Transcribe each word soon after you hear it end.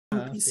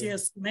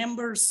PCS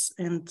members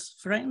and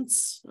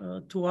friends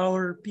to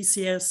our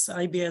PCS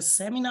IBS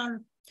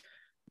seminar.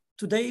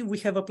 Today, we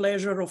have a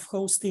pleasure of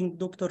hosting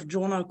Dr.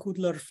 Jonah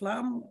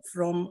Kudler-Flam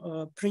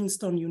from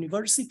Princeton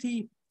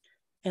University.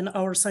 And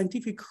our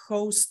scientific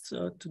host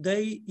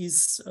today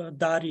is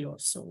Dario.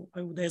 So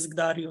I would ask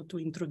Dario to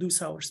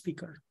introduce our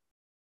speaker.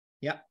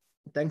 Yeah,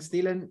 thanks,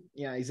 Dylan.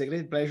 Yeah, it's a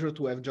great pleasure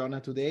to have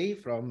Jonah today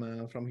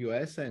from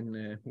US,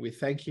 and we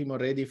thank him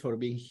already for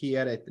being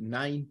here at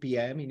 9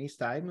 p.m. in his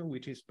time,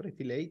 which is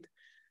pretty late.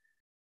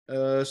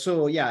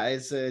 So yeah,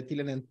 as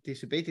Dylan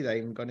anticipated,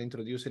 I'm going to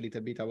introduce a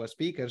little bit our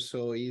speaker.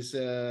 So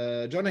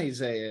Jonah is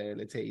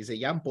he's a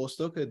young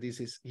postdoc.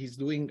 He's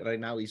doing right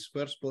now his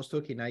first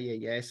postdoc in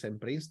IAS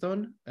and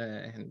Princeton,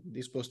 and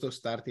this postdoc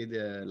started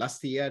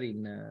last year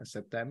in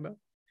September.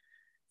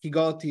 He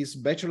got his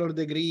bachelor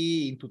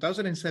degree in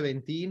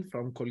 2017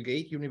 from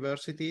Colgate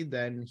University.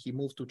 Then he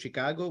moved to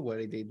Chicago, where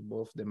he did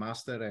both the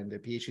master and the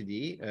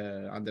PhD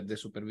under the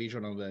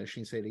supervision of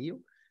Shinsei Ryu.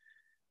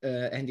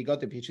 And he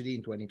got a PhD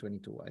in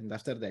 2022. And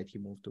after that, he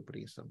moved to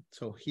Princeton.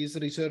 So his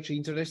research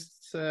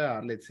interests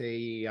are, let's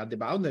say, at the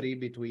boundary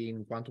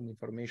between quantum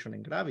information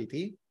and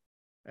gravity.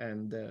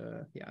 And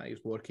yeah,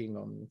 he's working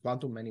on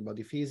quantum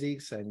many-body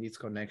physics and its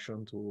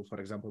connection to, for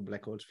example,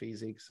 black hole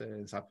physics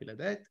and something like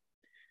that.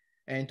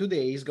 And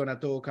today he's going to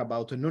talk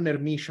about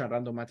non-Hermitian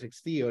random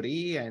matrix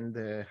theory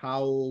and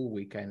how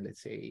we can,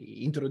 let's say,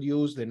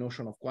 introduce the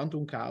notion of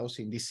quantum chaos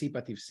in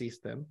dissipative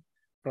system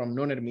from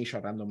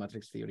non-Hermitian random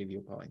matrix theory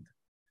viewpoint.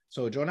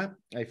 So, Jonah,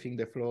 I think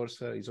the floor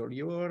is all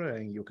yours,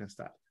 and you can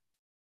start.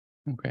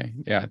 Okay.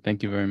 Yeah,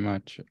 thank you very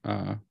much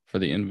for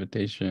the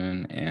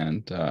invitation,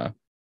 and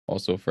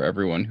also for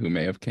everyone who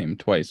may have came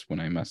twice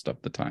when I messed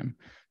up the time.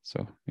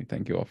 So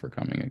thank you all for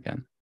coming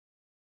again.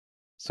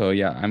 So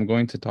yeah, I'm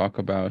going to talk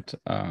about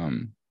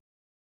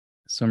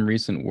some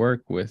recent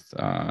work with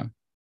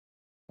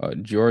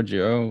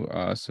Giorgio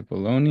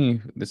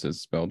Cipollone. This is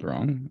spelled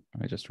wrong,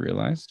 I just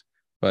realized.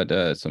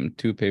 But some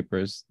two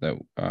papers that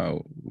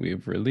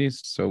we've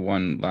released. So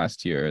one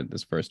last year,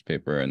 this first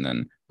paper, and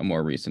then a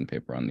more recent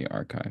paper on the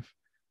arXiv.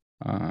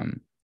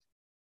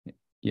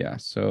 Yeah,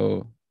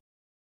 so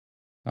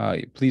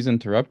please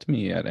interrupt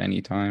me at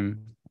any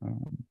time.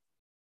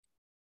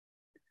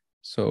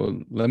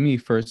 So let me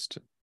first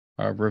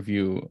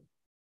review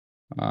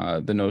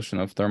the notion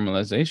of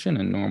thermalization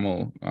in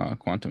normal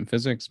quantum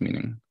physics,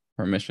 meaning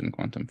Hermitian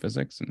quantum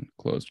physics and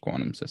closed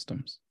quantum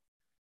systems.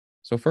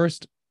 So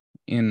first,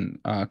 in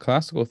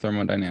classical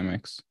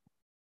thermodynamics,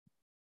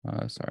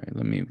 sorry,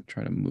 let me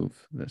try to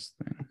move this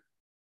thing.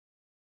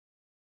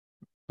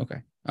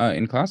 Okay,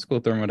 in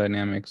classical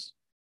thermodynamics,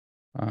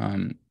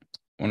 one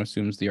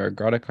assumes the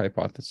ergodic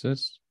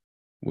hypothesis,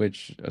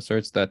 which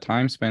asserts that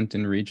time spent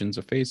in regions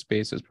of phase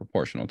space is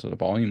proportional to the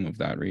volume of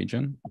that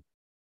region.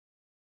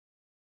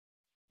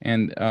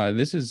 And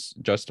this is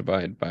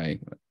justified by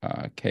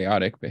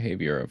chaotic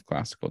behavior of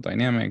classical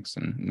dynamics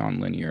and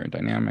nonlinear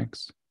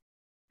dynamics.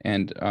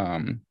 And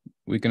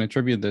we can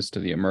attribute this to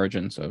the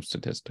emergence of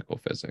statistical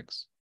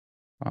physics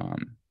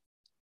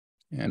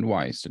and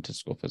why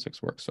statistical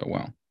physics works so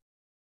well.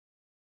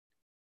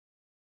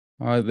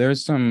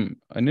 There's some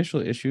initial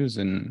issues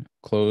in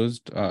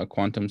closed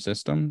quantum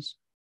systems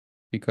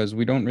because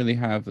we don't really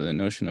have the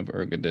notion of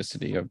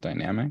ergodicity of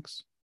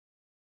dynamics.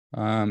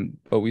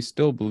 But we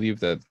still believe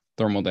that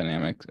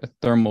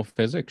thermal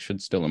physics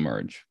should still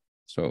emerge.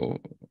 So,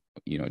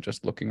 you know,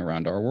 just looking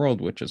around our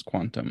world, which is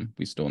quantum,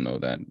 we still know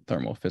that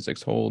thermal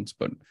physics holds,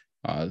 but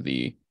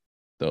the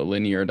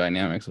linear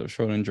dynamics of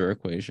Schrodinger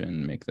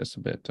equation make this a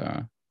bit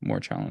more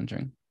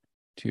challenging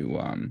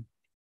to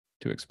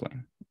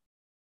explain.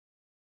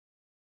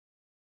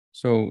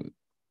 So,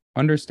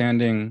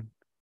 understanding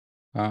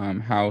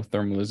how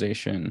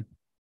thermalization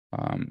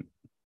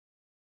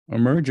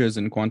emerges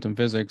in quantum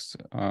physics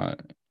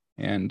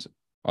and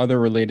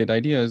other related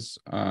ideas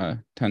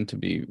tend to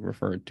be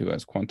referred to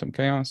as quantum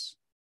chaos,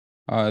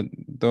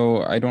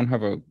 though I don't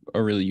have a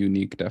really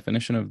unique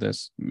definition of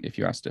this. If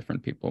you ask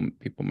different people,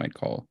 people might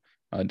call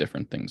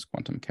different things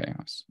quantum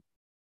chaos.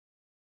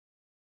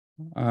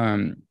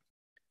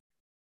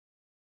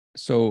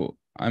 So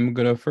I'm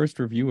going to first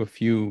review a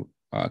few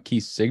key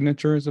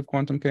signatures of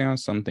quantum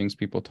chaos, some things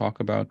people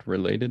talk about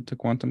related to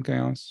quantum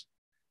chaos,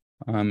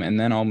 and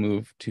then I'll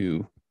move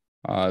to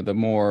the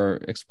more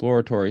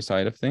exploratory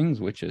side of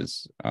things, which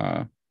is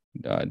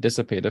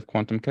dissipative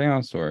quantum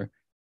chaos or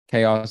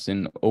chaos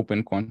in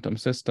open quantum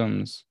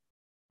systems,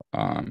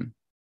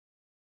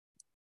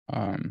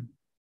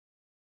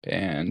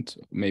 and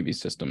maybe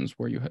systems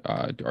where you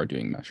are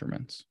doing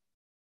measurements.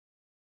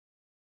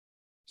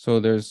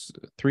 So there's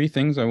three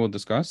things I will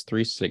discuss,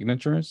 three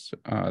signatures.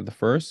 The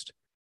first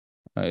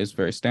is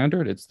very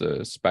standard. It's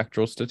the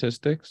spectral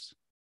statistics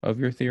of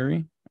your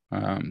theory,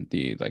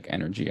 the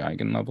energy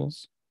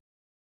eigenlevels.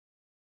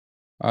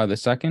 The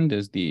second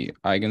is the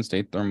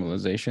eigenstate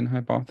thermalization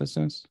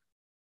hypothesis.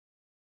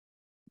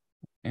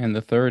 And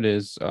the third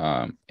is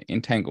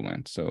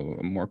entanglement. So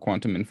a more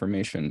quantum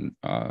information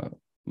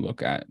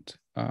look at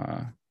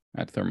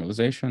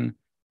thermalization.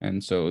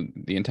 And so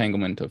the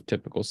entanglement of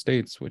typical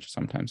states, which is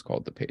sometimes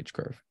called the page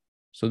curve.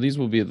 So these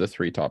will be the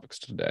 3 topics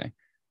today.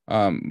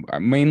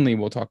 Mainly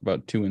we'll talk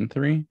about 2 and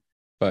 3,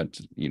 but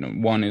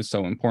 1 is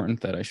so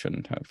important that I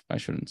shouldn't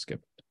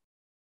skip it.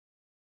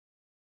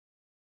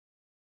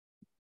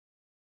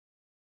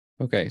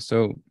 Okay,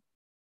 so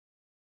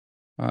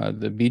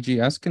the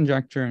BGS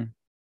conjecture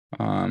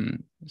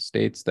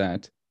states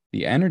that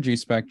the energy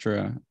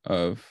spectra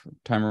of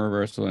time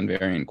reversal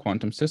invariant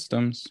quantum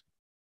systems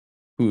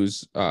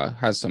whose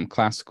has some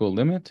classical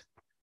limit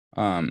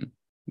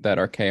that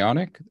are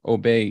chaotic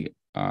obey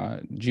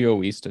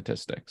GOE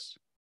statistics.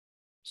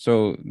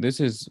 So this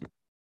is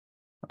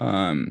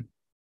a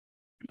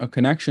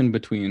connection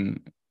between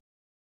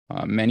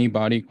many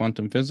body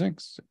quantum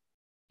physics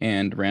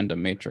and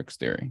random matrix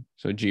theory.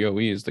 So GOE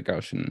is the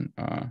Gaussian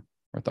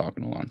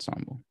orthogonal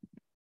ensemble.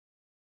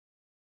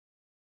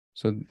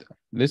 So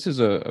this is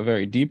a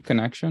very deep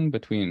connection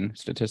between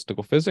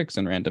statistical physics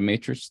and random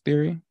matrix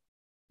theory,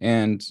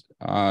 and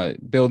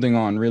building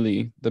on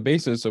really the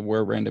basis of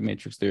where random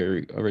matrix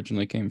theory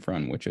originally came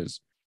from, which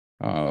is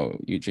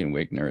Eugene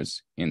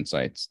Wigner's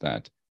insights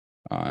that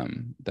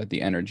that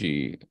the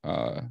energy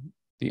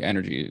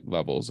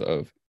levels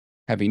of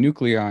heavy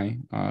nuclei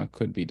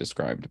could be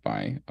described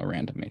by a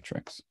random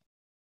matrix.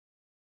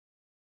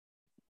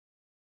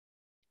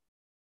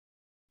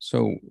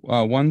 So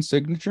one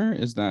signature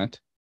is that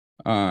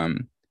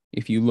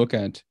if you look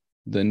at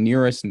the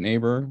nearest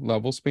neighbor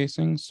level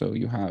spacing, so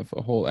you have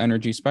a whole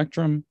energy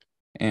spectrum,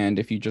 and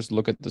if you just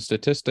look at the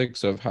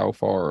statistics of how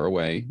far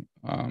away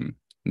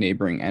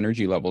neighboring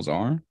energy levels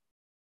are,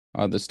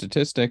 the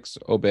statistics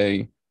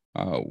obey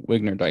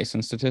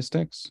Wigner-Dyson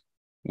statistics,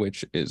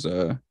 which is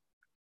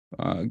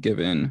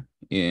given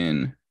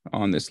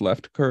on this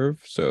left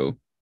curve. So,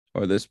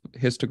 or this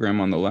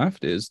histogram on the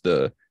left is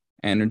the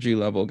energy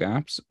level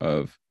gaps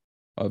of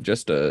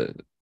just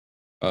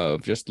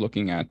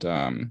looking at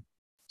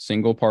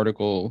single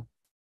particle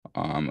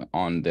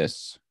on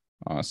this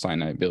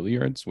Sinai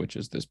billiards, which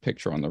is this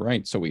picture on the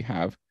right. So we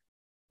have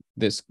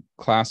this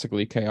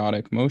classically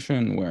chaotic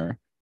motion where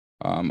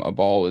a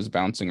ball is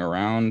bouncing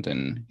around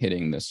and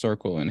hitting this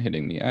circle and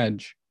hitting the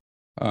edge.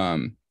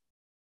 And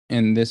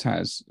this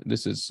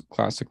is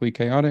classically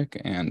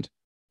chaotic. And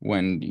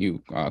when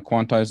you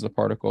quantize the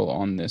particle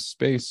on this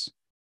space,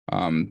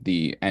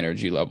 the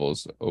energy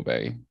levels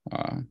obey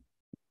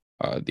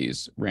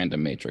these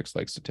random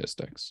matrix-like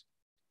statistics,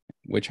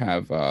 which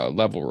have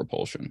level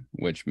repulsion,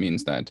 which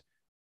means that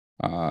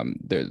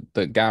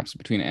the gaps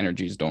between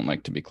energies don't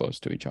like to be close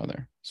to each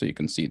other. So you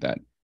can see that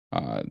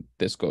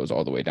this goes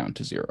all the way down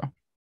to 0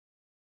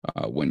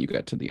 when you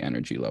get to the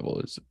energy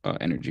level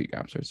energy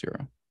gaps are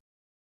 0.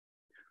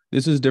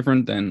 This is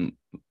different than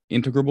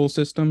integrable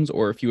systems,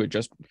 or if you had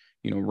just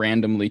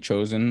randomly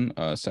chosen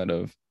a set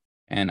of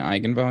n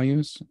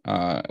eigenvalues,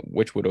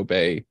 which would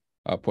obey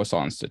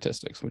Poisson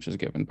statistics, which is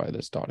given by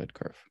this dotted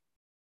curve.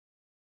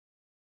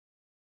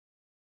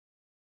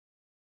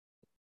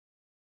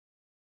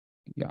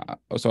 Yeah,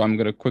 so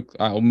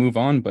I'll move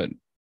on, but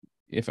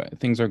if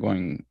things are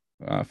going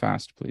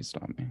fast, please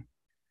stop me.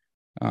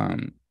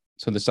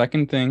 So the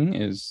second thing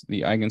is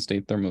the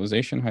eigenstate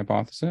thermalization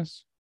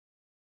hypothesis,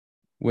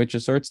 which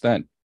asserts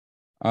that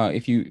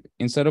if you,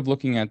 instead of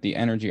looking at the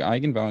energy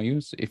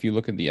eigenvalues, if you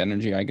look at the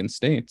energy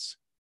eigenstates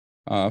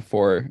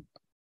for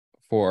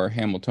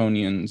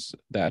Hamiltonians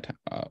that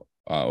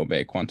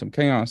obey quantum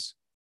chaos,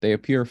 they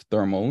appear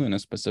thermal in a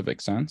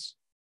specific sense.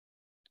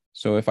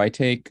 So if I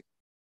take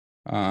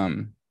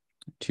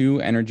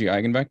 2 energy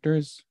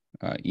eigenvectors,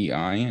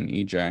 EI and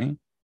EJ,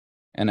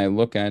 and I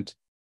look at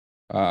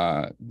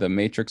the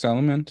matrix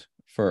element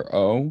for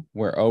O,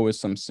 where O is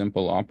some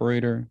simple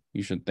operator,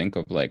 you should think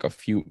of like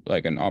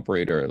an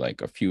operator,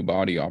 like a few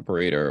body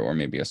operator, or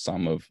maybe a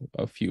sum of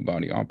a few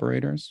body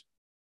operators.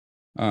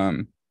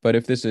 But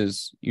if this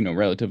is,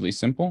 relatively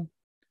simple,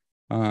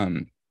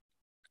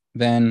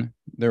 then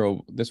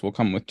this will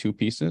come with 2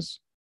 pieces.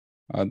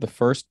 The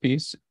first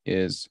piece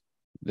is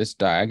this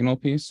diagonal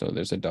piece, so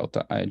there's a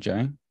delta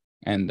ij,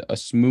 and a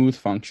smooth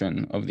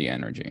function of the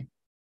energy.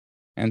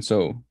 And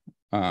so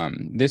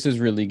this is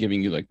really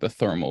giving you like the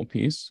thermal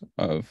piece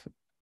of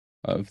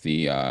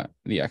the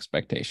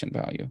expectation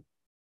value.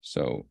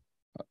 So,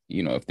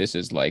 if this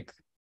is like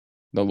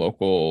the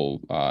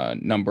local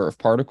number of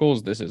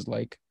particles, this is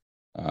like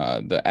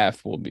the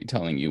F will be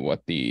telling you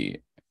what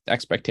the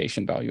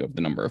expectation value of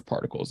the number of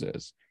particles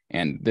is.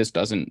 And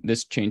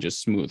this changes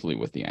smoothly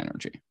with the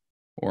energy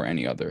or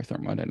any other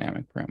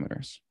thermodynamic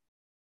parameters.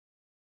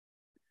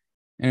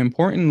 And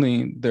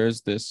importantly,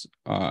 there's this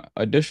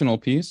additional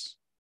piece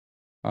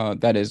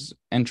that is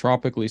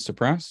entropically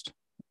suppressed.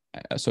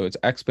 So it's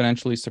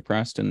exponentially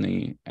suppressed in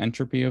the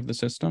entropy of the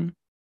system.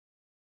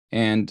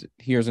 And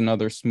here's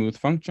another smooth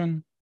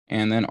function.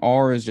 And then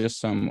R is just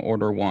some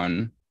order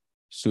 1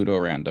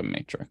 pseudo-random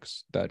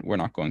matrix that we're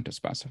not going to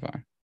specify.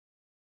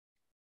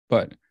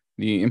 But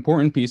the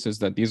important piece is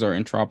that these are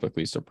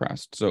entropically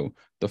suppressed. So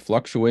the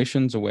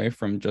fluctuations away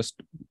from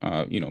just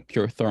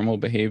pure thermal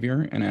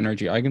behavior and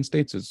energy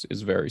eigenstates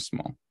is very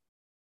small.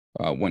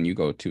 when you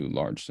go to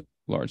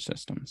large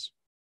systems.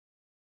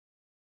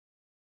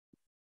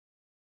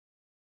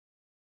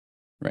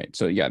 Right.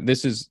 So yeah,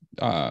 this is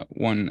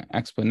one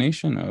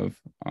explanation of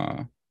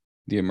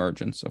the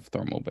emergence of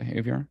thermal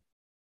behavior.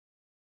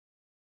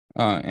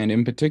 And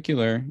in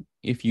particular,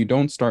 if you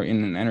don't start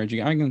in an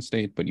energy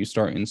eigenstate, but you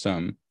start in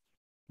some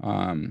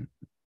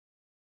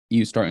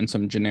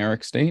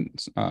generic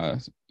state,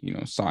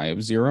 psi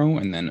of 0,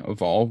 and then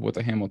evolve with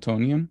a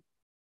Hamiltonian.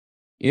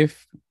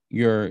 If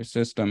your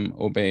system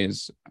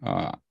obeys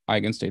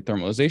eigenstate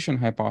thermalization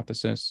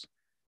hypothesis,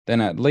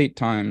 then at late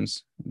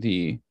times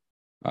the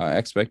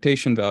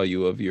expectation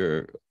value of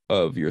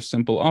your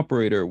simple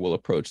operator will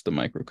approach the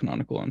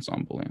microcanonical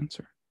ensemble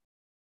answer.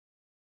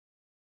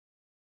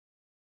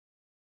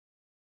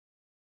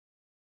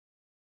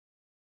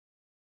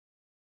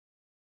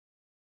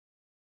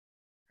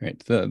 Right.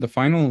 The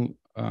final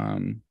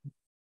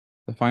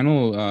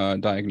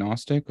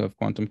diagnostic of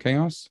quantum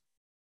chaos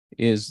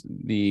is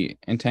the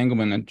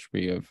entanglement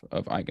entropy of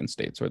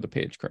eigenstates, or the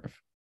page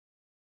curve.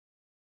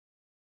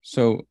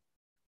 So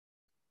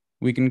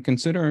we can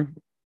consider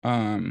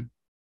the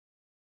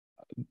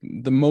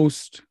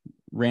most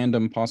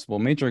random possible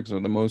matrix, or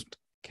the most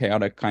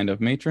chaotic kind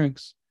of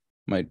matrix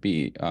might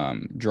be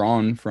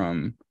drawn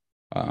from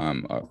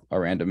a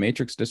random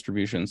matrix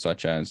distribution,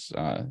 such as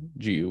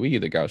GUE,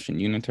 the Gaussian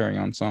unitary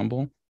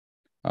ensemble.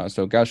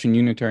 So Gaussian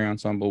unitary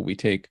ensemble, we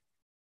take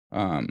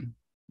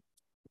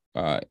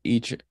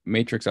each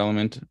matrix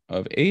element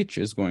of H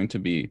is going to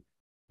be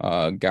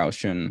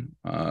Gaussian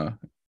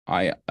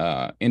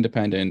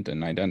independent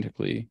and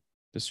identically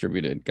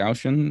distributed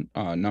Gaussian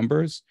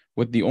numbers,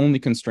 with the only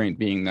constraint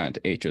being that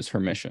H is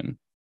Hermitian.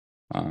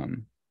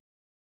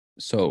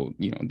 So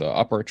the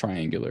upper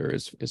triangular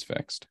is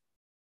fixed.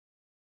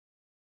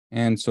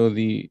 And so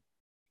the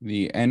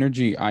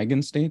energy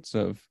eigenstates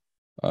of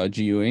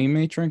GUA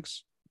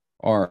matrix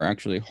are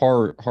actually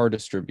hard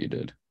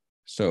distributed.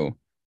 So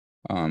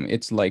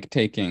it's like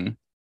taking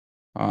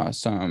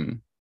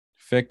some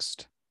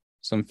fixed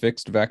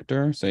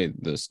vector, say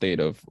the state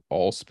of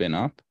all spin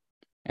up,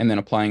 and then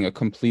applying a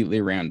completely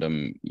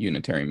random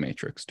unitary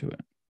matrix to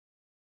it.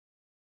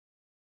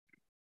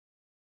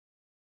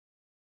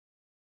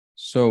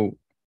 So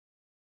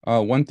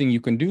one thing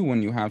you can do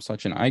when you have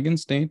such an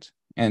eigenstate,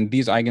 and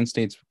these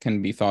eigenstates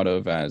can be thought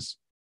of as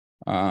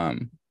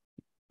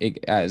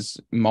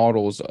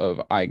models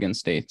of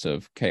eigenstates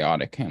of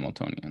chaotic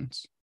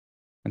Hamiltonians.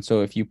 And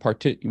so if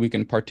we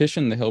can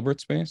partition the Hilbert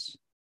space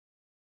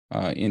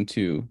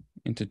into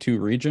two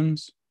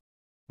regions.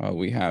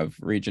 We have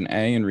region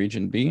A and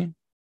region B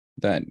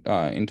that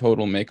in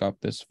total make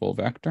up this full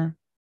vector.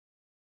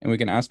 And we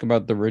can ask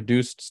about the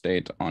reduced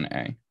state on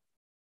A.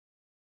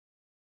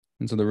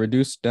 And so the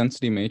reduced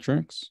density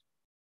matrix,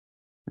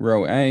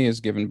 rho A,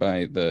 is given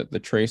by the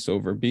trace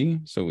over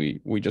B. So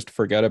we just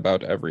forget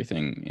about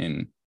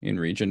everything in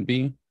region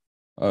B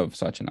of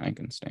such an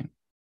eigenstate.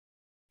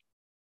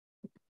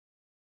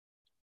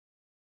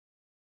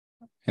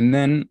 And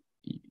then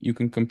you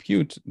can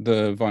compute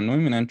the von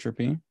Neumann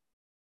entropy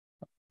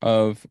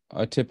of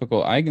a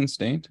typical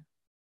eigenstate.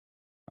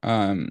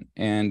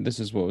 And this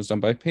is what was done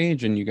by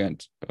Page, and you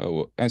get,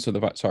 and so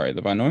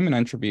the von Neumann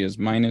entropy is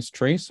minus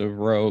trace of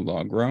rho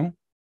log rho.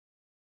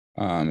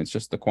 It's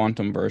just the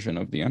quantum version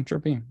of the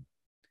entropy.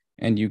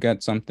 And you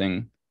get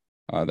something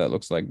that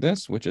looks like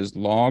this, which is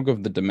log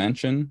of the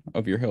dimension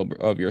of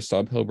your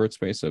sub-Hilbert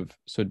space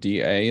so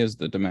dA is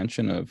the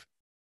dimension of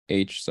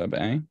H sub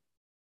A,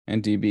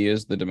 and dB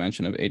is the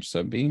dimension of H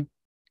sub B.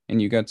 And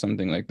you get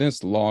something like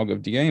this, log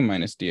of dA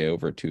minus dA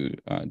over 2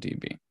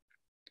 dB.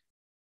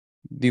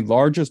 The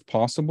largest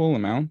possible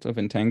amount of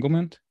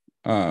entanglement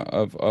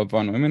of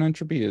von Neumann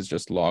entropy is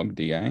just log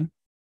dA.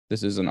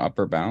 This is an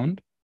upper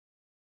bound.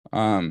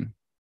 And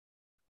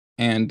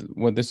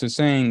what this is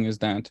saying is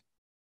that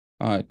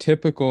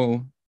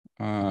typical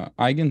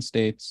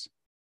eigenstates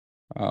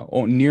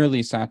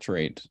nearly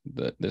saturate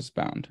this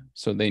bound.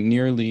 So they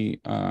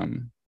nearly,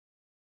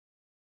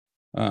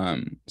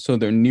 so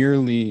they're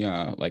nearly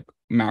like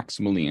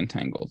maximally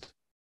entangled.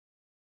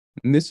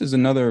 And this is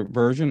another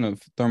version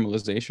of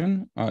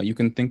thermalization. You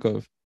can think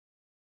of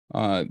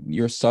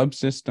your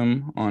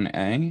subsystem on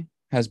A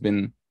has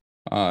been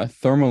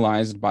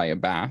thermalized by a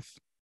bath,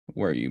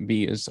 where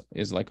B is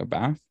like a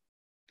bath.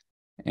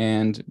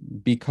 And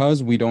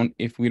because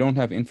if we don't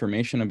have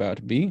information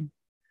about B,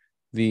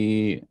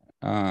 the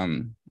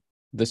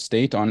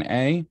state on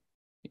A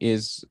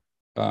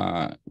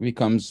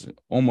becomes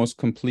almost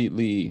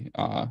completely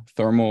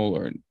thermal,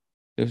 or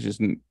it's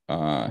just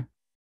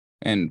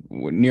and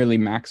nearly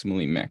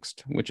maximally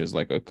mixed, which is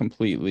like a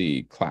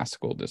completely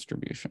classical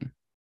distribution.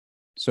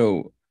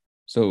 So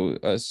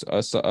a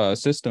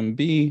system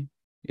B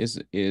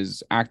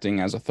is acting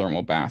as a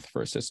thermal bath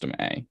for system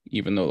A,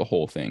 even though the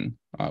whole thing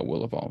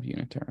will evolve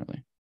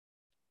unitarily.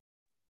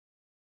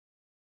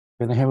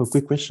 Can I have a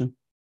quick question?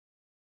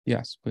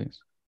 Yes, please.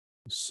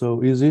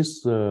 So is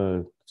this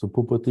the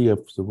property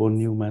of the von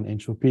Neumann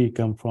entropy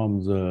come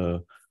from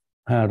the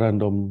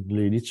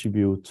randomly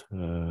distribute,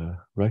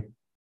 right?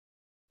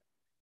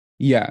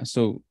 Yeah,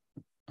 so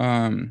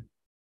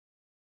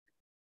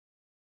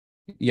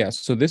Yeah,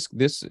 so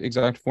this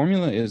exact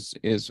formula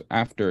is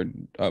after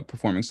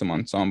performing some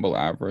ensemble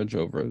average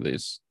over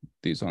these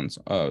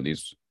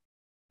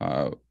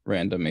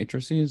random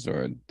matrices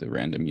or the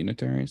random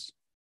unitaries.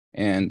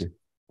 And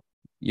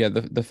yeah,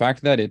 the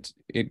fact that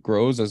it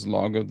grows as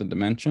log of the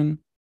dimension,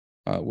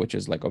 which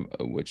is like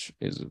which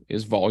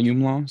is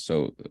volume law.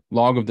 So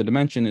log of the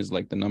dimension is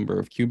like the number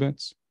of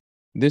qubits.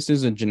 This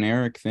is a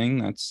generic thing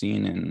that's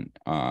seen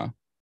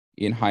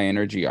in high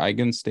energy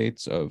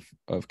eigenstates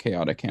of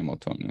chaotic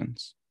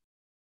Hamiltonians.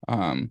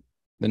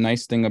 The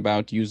nice thing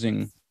about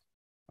using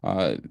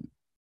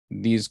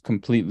these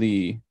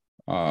completely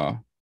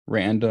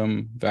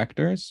random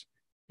vectors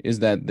is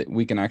that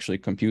we can actually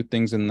compute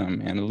things in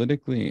them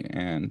analytically,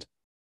 and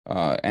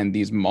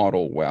these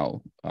model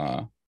well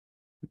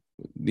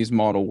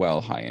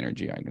high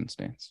energy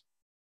eigenstates.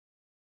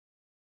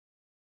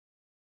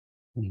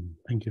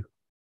 Thank you.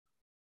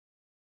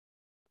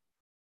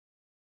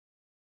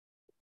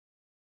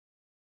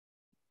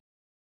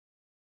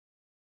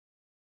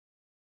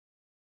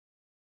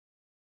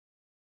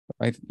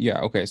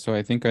 Okay, so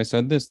I think I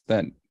said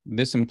that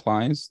this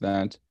implies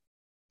that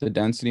the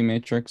density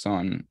matrix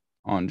on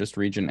just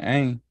region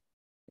A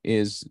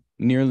is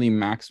nearly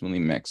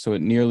maximally mixed. So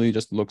it nearly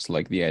just looks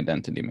like the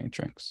identity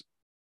matrix,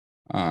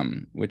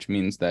 which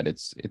means that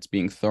it's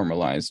being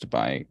thermalized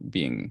by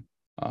being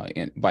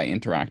by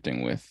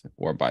interacting with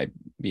or by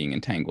being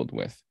entangled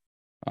with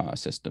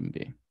system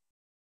B.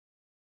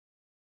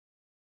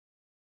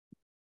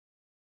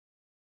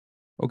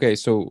 Okay,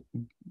 so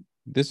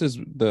this is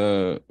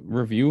the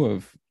review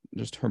of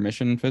just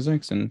Hermitian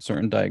physics and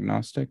certain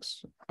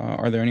diagnostics.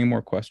 Are there any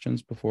more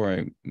questions before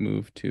I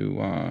move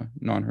to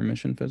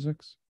non-Hermitian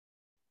physics?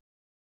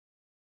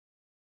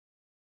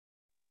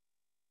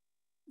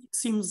 It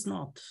seems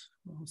not.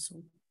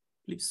 So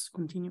please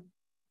continue.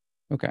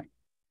 Okay.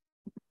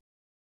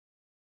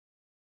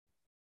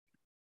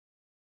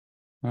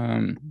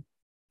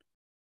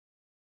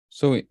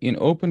 So in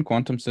open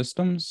quantum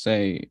systems,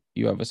 say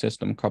you have a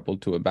system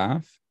coupled to a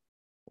bath,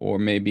 or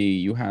maybe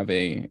you have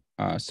a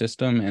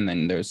system and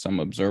then there's some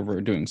observer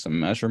doing some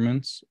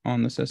measurements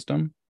on the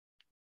system.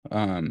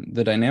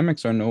 The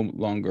dynamics are no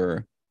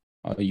longer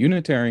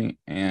unitary,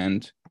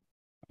 and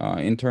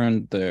in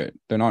turn, they're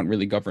not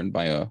really governed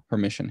by a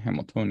Hermitian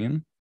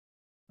Hamiltonian.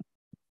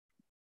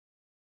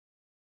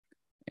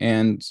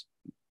 And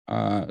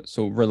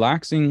so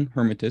relaxing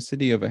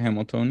Hermiticity of a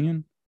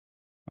Hamiltonian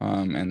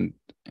and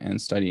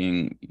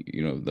studying,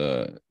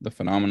 the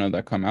phenomena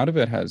that come out of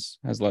it has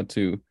led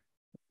to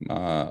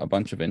a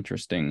bunch of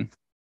interesting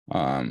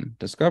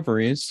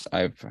discoveries.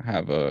 I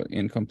have a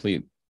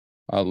incomplete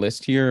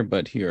list here,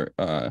 but here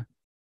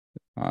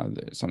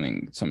there's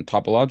some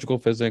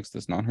topological physics,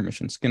 this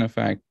non-Hermitian skin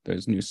effect,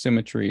 there's new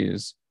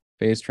symmetries,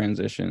 phase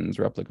transitions,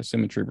 replica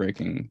symmetry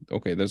breaking.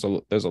 Okay, there's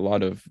a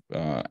lot of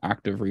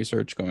active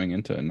research going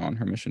into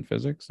non-Hermitian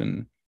physics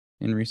in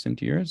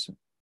recent years.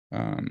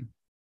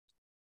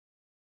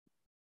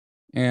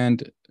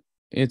 And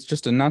it's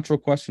just a natural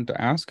question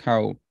to ask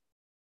how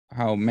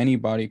many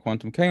body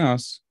quantum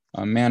chaos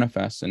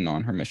manifests in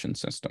non-Hermitian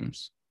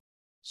systems.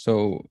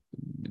 So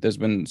there's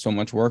been so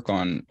much work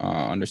on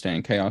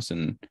understanding chaos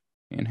in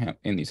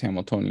these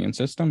Hamiltonian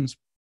systems,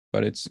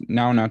 but it's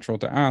now natural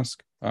to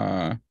ask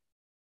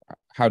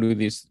how do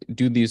these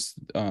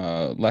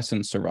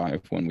lessons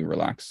survive when we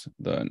relax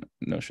the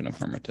notion of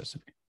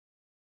hermiticity?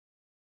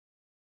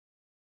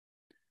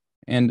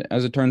 And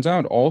as it turns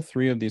out, all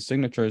three of these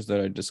signatures that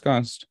I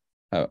discussed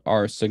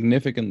are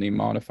significantly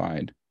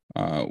modified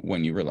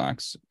when you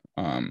relax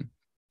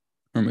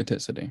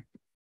hermiticity.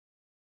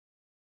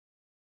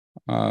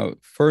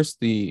 First,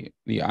 the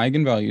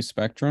eigenvalue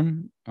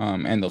spectrum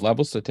and the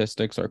level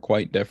statistics are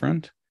quite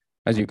different.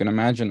 As you can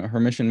imagine, a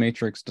Hermitian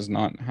matrix does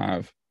not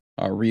have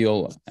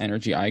real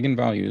energy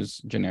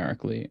eigenvalues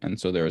generically, and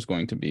so there's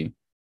going to be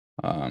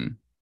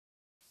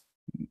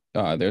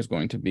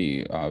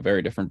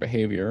very different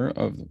behavior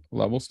of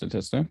level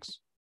statistics.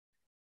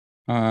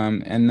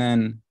 And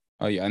then,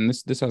 and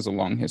this has a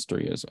long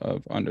history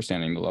of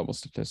understanding the level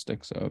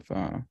statistics of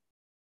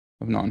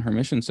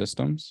non-Hermitian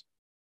systems.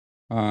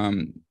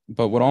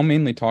 But what I'll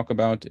mainly talk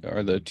about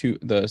are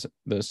the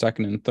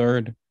second and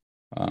third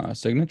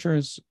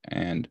signatures,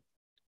 and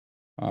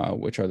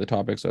which are the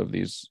topics of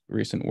these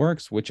recent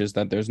works, which is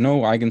that there's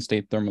no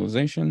eigenstate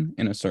thermalization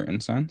in a certain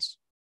sense.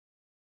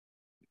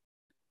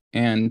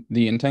 And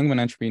the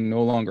entanglement entropy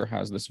no longer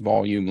has this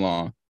volume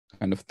law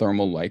kind of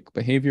thermal-like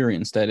behavior.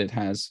 Instead, it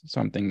has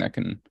something that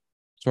can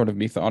sort of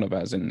be thought of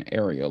as an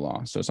area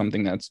law. So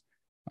something that's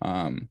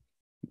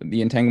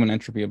the entanglement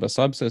entropy of a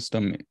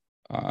subsystem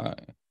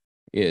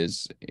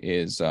is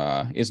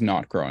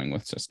not growing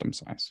with system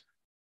size.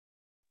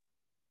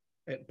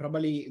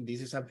 Probably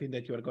this is something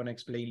that you are going to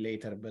explain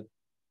later, but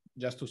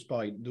just to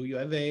spoil, do you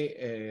have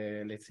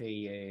a let's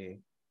say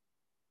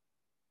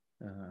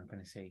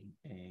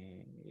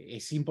a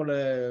simple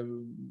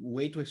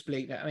way to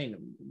explain? I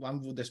mean,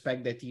 one would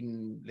expect that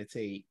in, let's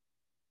say,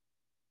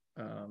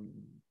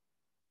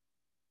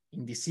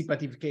 in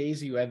dissipative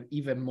case, you have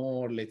even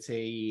more, let's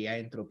say,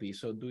 entropy.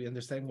 So do you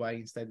understand why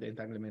instead the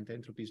entanglement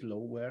entropy is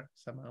lower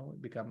somehow,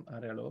 become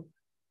area law?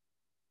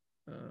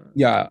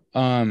 Yeah.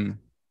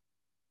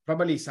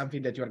 Probably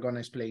something that you're going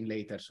to explain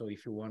later. So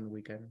if you want,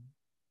 we can.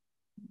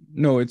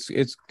 No,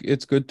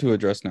 it's good to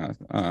address now.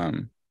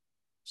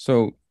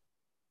 So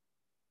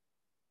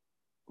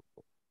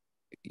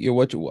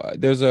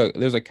there's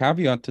a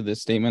caveat to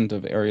this statement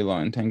of area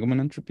law entanglement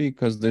entropy,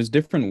 because there's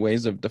different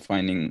ways of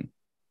defining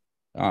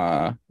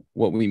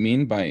what we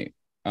mean by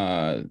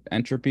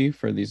entropy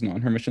for these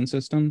non-Hermitian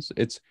systems.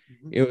 It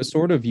was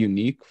sort of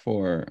unique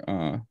for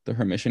the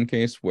Hermitian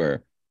case,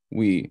 where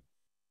we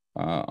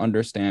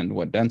understand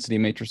what density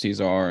matrices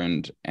are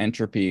and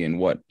entropy, and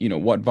what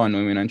von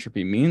Neumann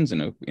entropy means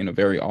in a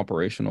very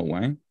operational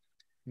way.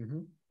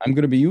 I'm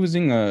going to be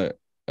using a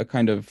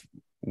kind of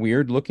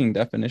weird looking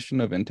definition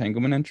of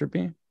entanglement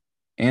entropy,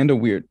 and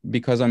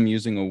because I'm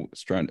using a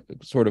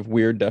sort of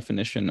weird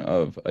definition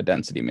of a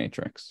density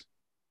matrix.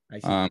 I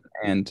see.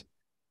 And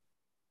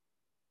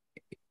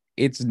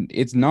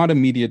it's not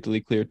immediately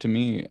clear to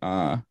me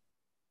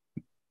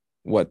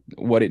what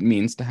it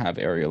means to have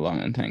area law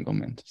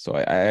entanglement. So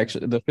I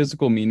actually, the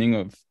physical meaning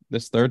of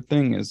this third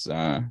thing is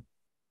and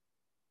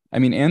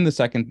the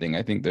second thing,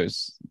 I think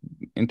there's,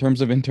 in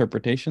terms of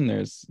interpretation,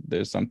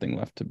 there's something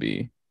left to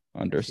be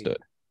understood.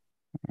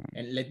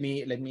 And let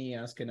me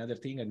ask another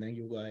thing, and then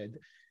you go ahead.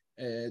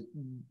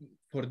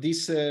 For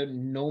this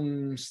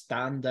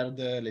non-standard,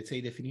 let's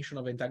say, definition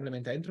of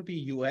entanglement entropy,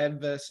 you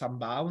have some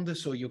bound.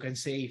 So you can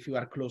say if you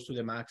are close to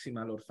the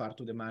maximal or far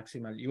to the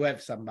maximal, you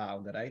have some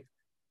bound, right?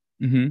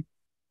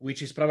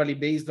 Which is probably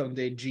based on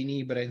the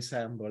Genebra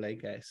ensemble, I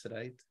guess,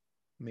 right?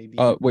 Maybe.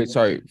 Wait,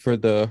 sorry, for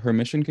the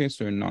Hermitian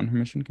case or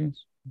non-Hermitian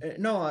case?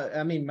 No,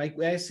 I mean, my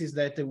guess is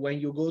that when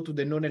you go to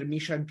the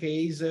non-Hermitian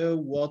case,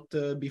 what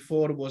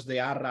before was the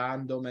R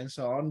random and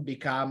so on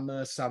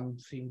become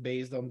something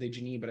based on the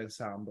Genebra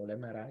ensemble.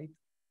 Am I right?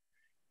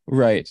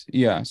 Right.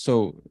 Yeah.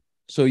 So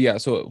for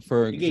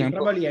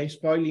example, probably I'm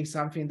spoiling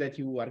something that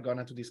you are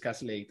going to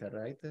discuss later,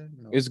 right?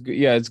 No. It's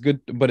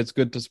good, but it's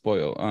good to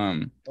spoil.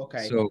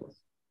 Okay. So,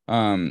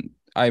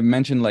 I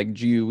mentioned like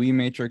GUE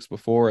matrix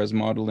before as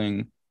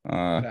modeling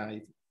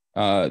Right.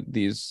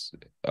 these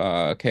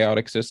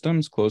chaotic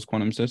systems, closed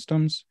quantum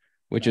systems,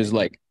 which Right. is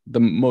like the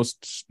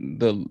most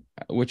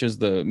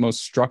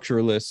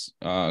structureless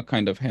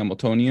kind of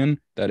Hamiltonian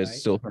that is Right.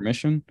 still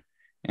Hermitian.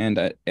 And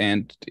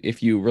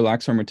if you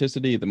relax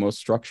hermiticity, the most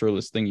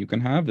structureless thing you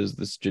can have is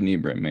this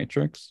Genebra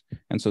matrix.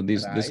 And so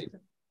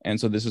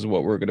this is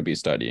what we're going to be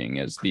studying,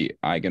 is the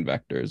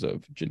eigenvectors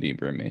of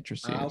Genebra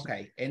matrices.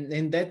 Okay,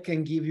 and that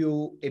can give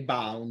you a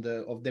bound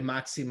of the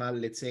maximal,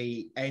 let's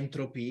say,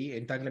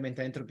 entanglement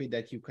entropy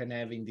that you can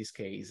have in this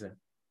case.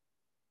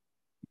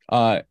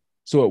 So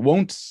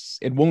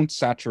it won't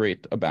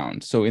saturate a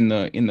bound. So in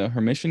the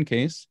Hermitian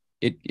case,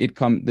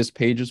 this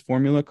page's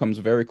formula comes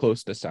very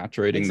close to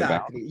saturating the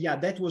bound. Yeah,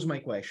 that was my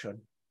question.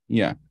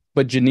 Yeah,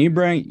 but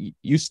Genebra,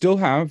 you still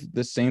have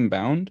the same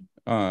bound,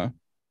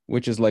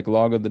 which is like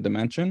log of the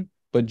dimension,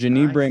 but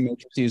Genebra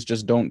matrices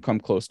just don't come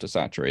close to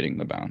saturating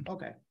the bound.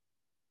 Okay.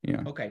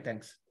 Yeah. Okay,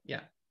 thanks.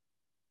 Yeah.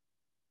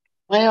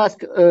 May I ask,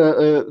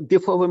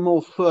 before we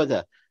move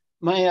further,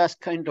 may I ask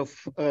kind of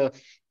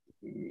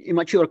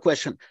immature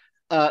question?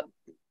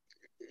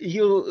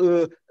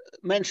 You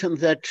mentioned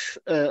that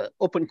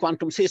open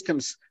quantum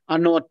systems are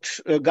not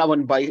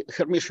governed by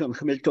Hermitian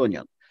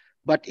Hamiltonian,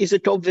 but is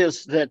it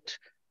obvious that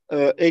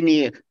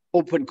any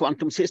open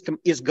quantum system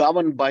is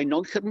governed by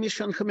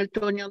non-Hermitian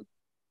Hamiltonian,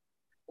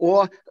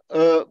 or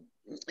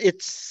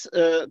it's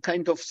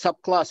kind of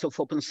subclass of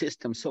open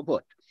systems, or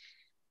what?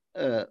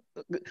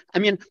 I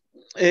mean,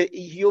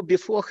 you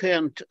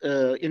beforehand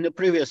in the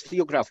previous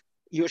view graph,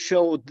 you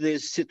showed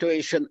this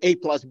situation A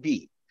plus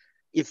B.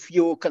 If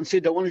you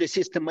consider only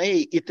system A,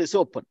 it is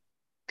open.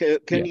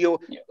 Can you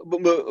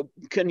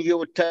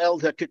tell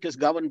that it is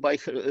governed by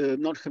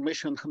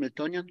non-Hermitian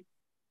Hamiltonian?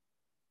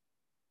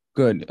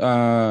 Good.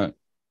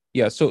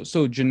 Yeah.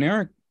 So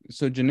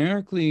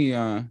generically,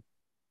 yeah.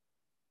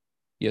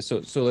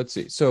 So let's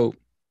see. So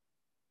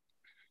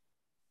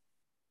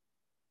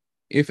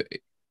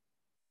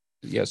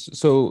yes.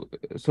 So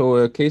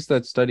a case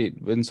that's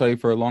been studied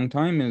for a long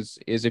time is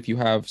if you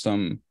have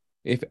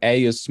if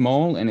A is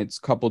small and it's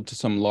coupled to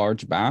some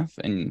large bath,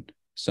 and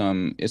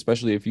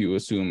especially if you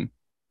assume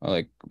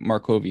like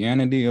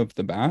Markovianity of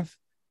the bath,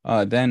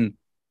 then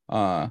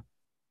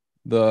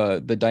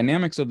the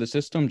dynamics of the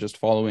system, just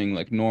following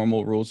like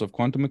normal rules of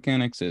quantum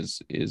mechanics,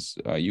 is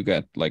you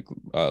get like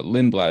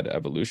Lindblad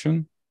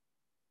evolution,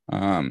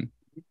 so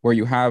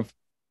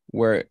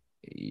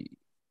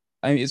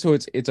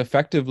it's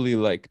effectively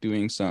like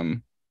doing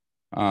some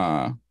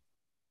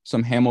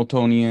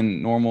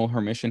Hamiltonian, normal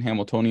Hermitian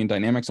Hamiltonian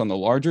dynamics on the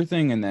larger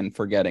thing, and then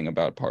forgetting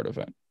about part of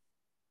it.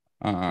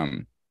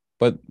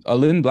 But a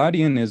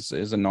Lindbladian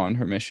is a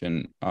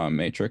non-Hermitian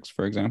matrix,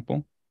 for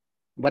example.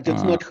 But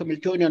it's not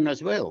Hamiltonian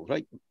as well,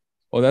 right?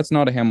 Oh, that's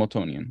not a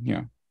Hamiltonian,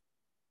 yeah.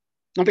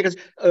 No, because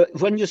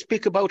when you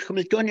speak about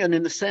Hamiltonian,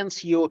 in a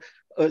sense, you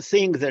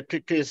think that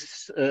it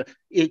is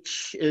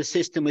each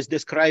system is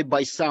described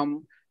by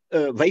some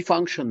wave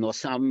function or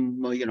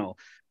some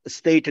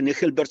state in a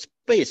Hilbert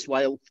space,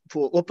 while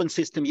for open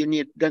system you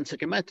need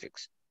density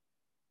matrix.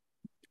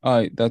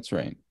 That's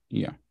right.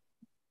 Yeah.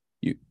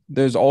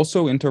 There's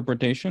also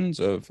interpretations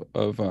of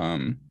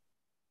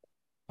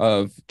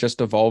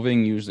just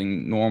evolving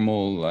using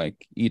normal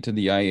like e to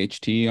the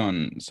iht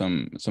on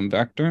some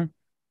vector.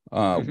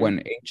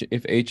 When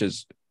if h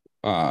is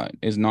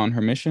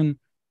non-Hermitian,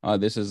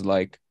 this is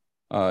like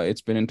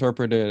it's been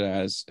interpreted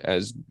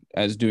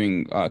as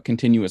doing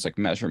continuous like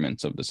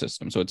measurements of the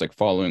system. So it's like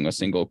following a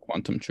single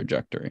quantum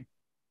trajectory.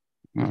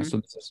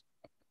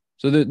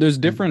 There's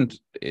different.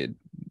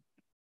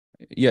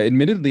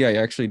 Admittedly, I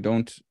actually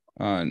don't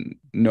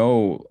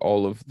know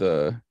all of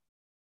the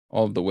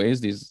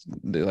ways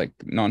the like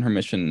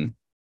non-Hermitian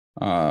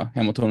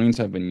Hamiltonians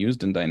have been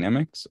used in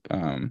dynamics,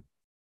 and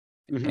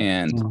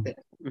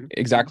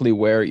exactly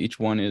where each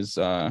one is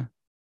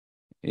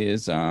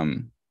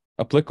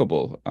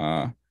applicable.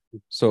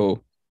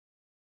 So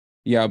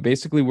yeah,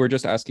 basically we're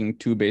just asking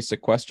two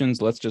basic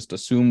questions. Let's just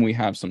assume we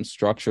have some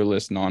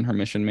structureless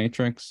non-Hermitian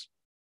matrix.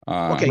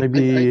 Okay,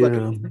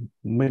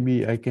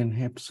 maybe I can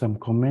have some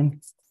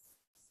comment.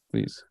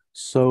 Please.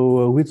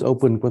 So with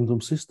open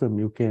quantum system,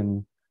 you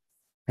can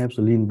have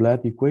the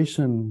Lindblad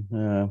equation,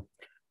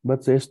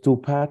 but there's two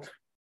paths.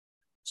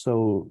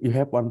 So you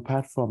have one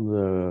path from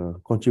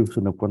the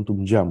contribution of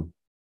quantum jump.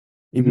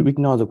 If you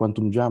ignore the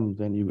quantum jump,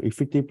 then you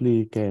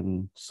effectively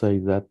can say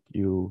that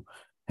you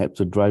have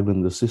to drive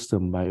in the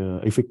system by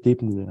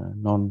effective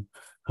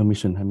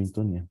non-Hermitian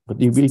Hamiltonian.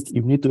 But you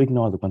need to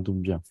ignore the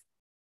quantum jump.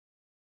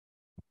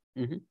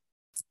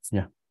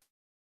 Yeah.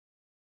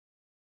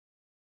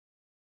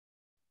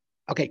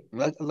 Okay,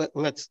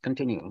 let's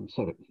continue. I'm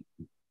sorry.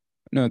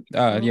 No,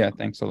 yeah,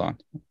 thanks a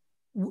lot.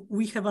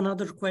 We have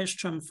another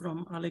question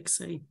from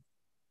Alexei.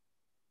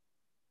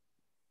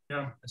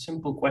 Yeah, a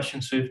simple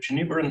question. So if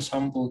Geneva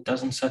ensemble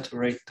doesn't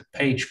saturate the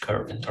page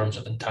curve in terms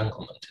of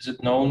entanglement, is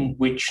it known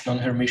which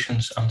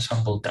non-Hermitian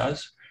ensemble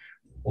does,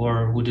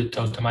 or would it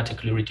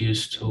automatically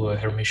reduce to a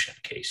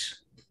Hermitian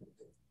case?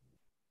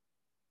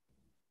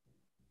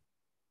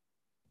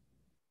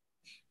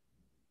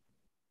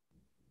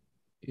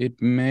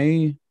 It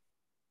may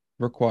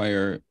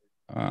require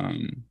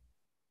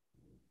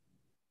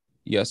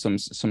some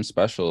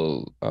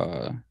special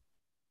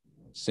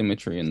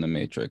symmetry in the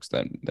matrix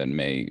that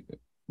may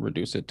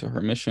reduce it to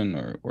Hermitian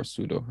or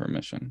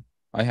pseudo-Hermitian.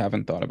 I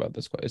haven't thought about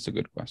this. It's a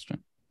good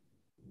question.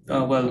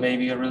 Well,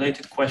 maybe a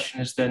related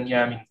question is then,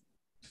 yeah, I mean,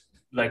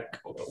 like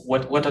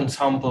what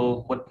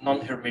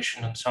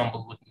non-Hermitian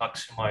ensemble would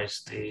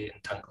maximize the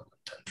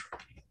entanglement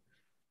entropy?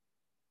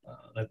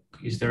 Like,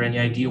 is there any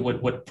idea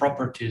what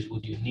properties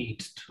would you need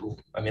to,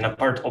 I mean,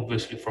 apart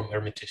obviously from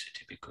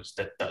hermiticity, because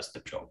that does the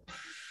job.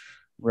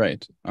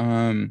 Right.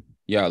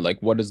 Yeah, like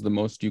what is the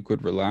most you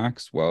could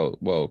relax while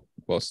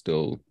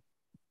still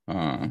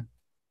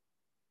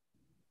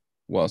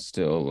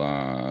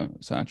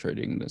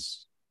saturating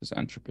this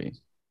entropy?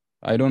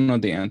 I don't know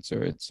the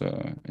answer. It's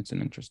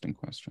an interesting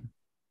question.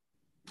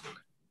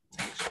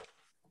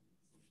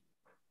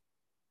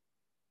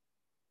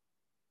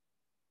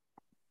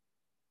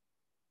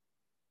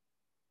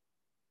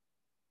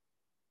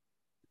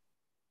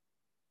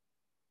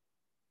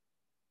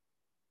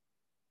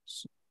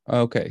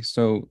 Okay,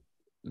 so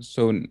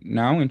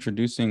now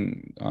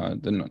introducing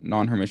the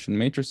non-Hermitian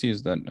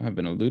matrices that have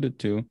been alluded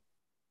to.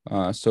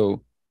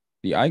 So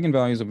the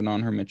eigenvalues of a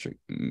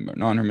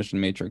non-Hermitian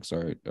matrix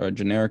are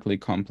generically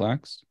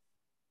complex.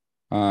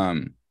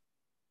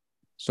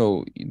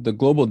 So the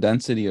global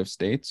density of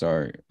states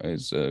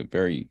is a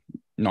very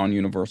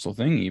non-universal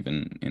thing,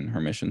 even in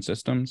Hermitian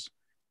systems.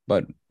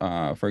 But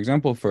for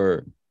example,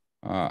 for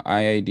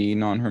IID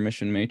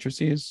non-Hermitian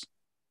matrices,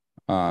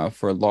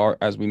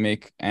 as we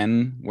make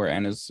n, where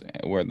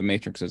the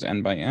matrix is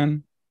n by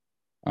n,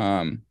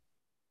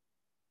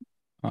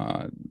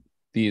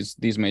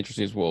 these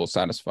matrices will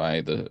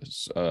satisfy the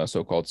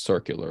so-called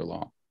circular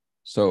law.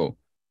 So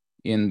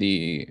in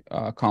the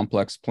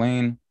complex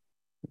plane,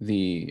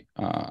 the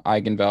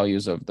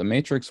eigenvalues of the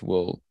matrix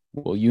will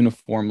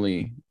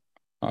uniformly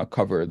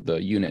cover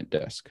the unit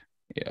disk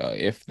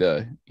if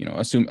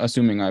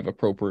assuming I've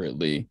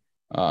appropriately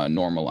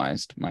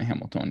normalized my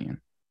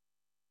Hamiltonian.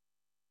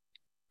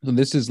 So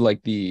this is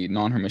like the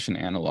non-Hermitian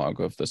analog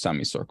of the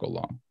semicircle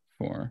law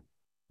for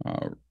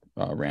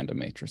random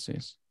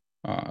matrices,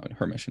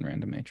 Hermitian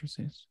random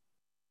matrices.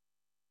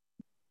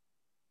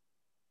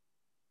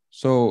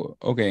 So,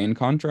 okay, in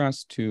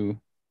contrast to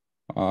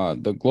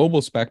the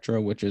global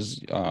spectra, which is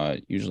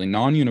usually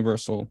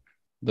non-universal,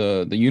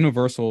 the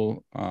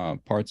universal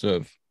parts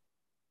of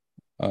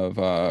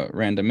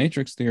random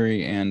matrix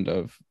theory and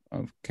of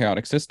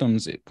chaotic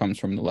systems, it comes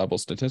from the level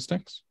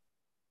statistics.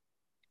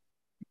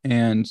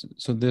 And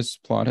so this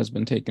plot has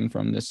been taken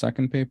from this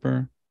second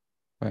paper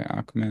by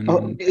Ackman.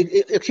 Oh,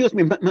 excuse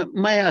me,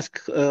 may I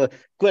ask a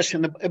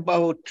question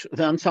about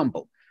the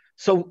ensemble?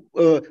 So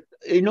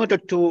in order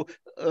to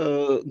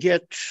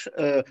get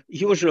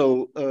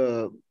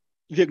usual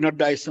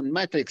Wigner-Dyson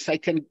matrix, I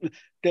can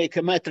take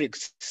a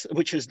matrix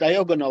which is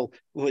diagonal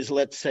with,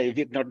 let's say,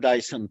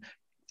 Wigner-Dyson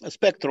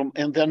spectrum,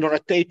 and then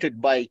rotate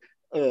it by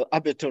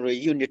arbitrary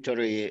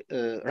unitary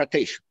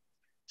rotation.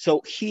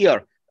 So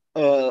here,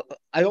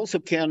 I also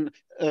can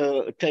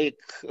take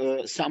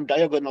some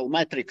diagonal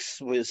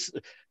matrix with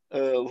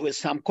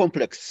some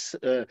complex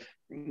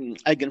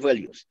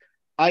eigenvalues.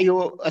 Are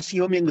you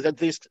assuming that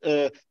this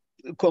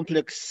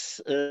complex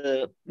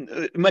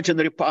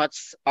imaginary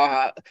parts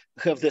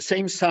have the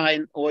same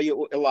sign, or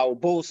you allow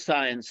both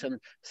signs and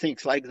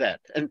things like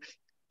that? And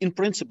in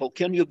principle,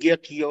 can you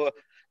get your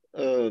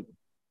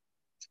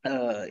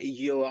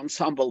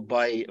ensemble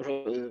by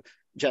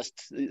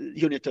just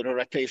unitary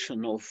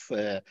rotation of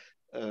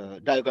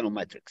diagonal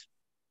matrix?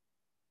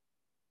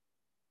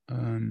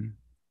 I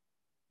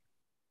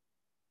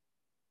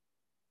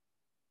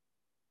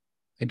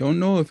don't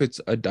know if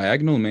it's a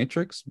diagonal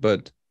matrix,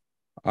 but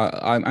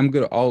I'm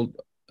good.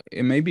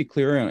 It may be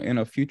clear in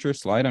a future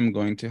slide. I'm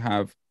going to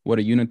have what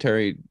a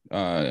unitary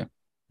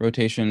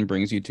rotation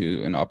brings you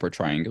to an upper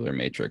triangular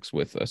matrix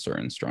with a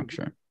certain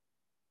structure.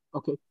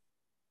 Okay.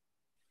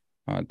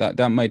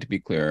 That might be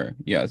clearer.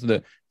 Yeah,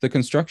 so the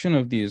construction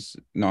of these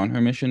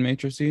non-Hermitian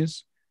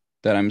matrices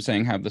that I'm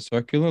saying have the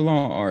circular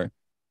law are,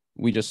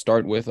 we just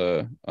start with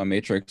a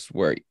matrix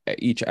where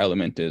each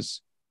element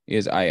is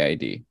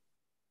IID.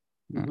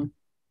 Mm-hmm.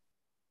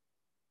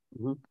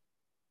 Mm-hmm.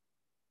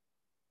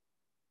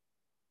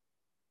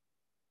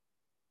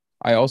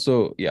 I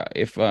also, yeah,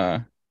 if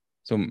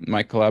so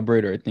my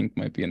collaborator I think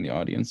might be in the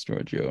audience,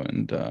 Giorgio,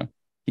 and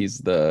he's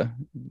the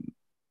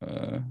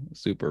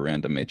super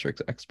random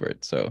matrix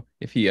expert. So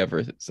if he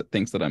ever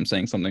thinks that I'm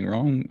saying something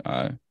wrong,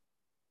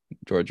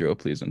 Giorgio,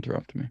 please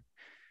interrupt me.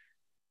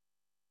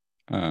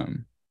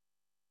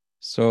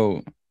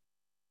 So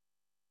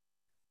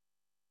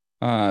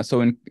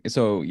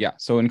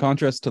in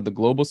contrast to the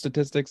global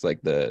statistics,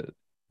 like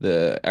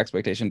the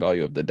expectation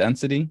value of the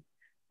density,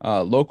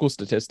 local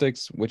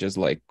statistics, which is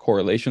like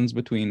correlations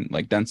between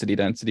like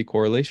density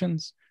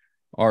correlations,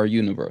 are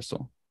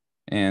universal.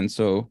 And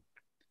so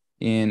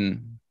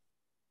in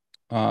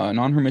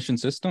non-Hermitian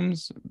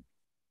systems,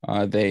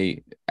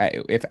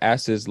 if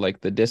S is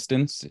like the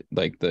distance,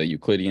 like the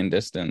Euclidean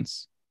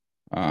distance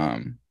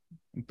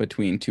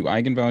between two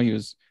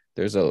eigenvalues,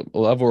 there's a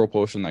level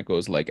repulsion that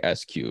goes like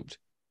S cubed,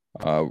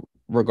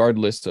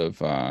 regardless of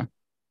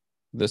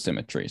the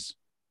symmetries.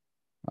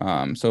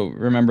 So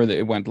remember that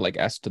it went like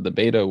S to the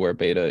beta, where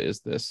beta is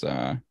this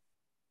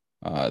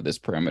this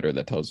parameter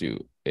that tells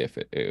you if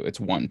it's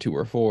 1, 2,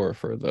 or 4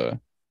 for the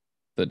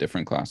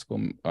different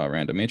classical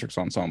random matrix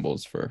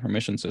ensembles for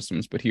Hermitian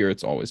systems, but here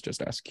it's always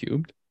just S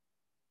cubed.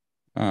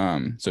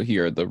 So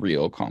here the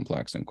real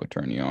complex and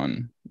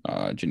quaternion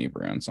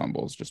Geneva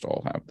ensembles just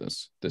all have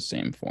this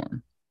same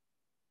form.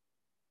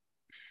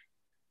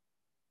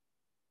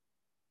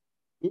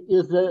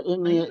 Is there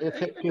any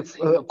effective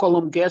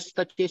column guess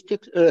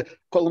statistics,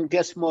 column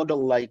guess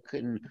model like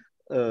in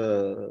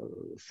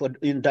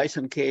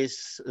Dyson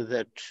case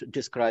that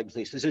describes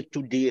this? Is it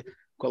 2D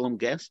column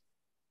guess?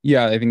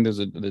 Yeah, I think there's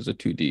a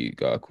 2D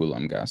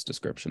Coulomb gas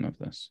description of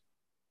this.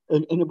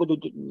 And anybody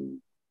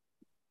didn't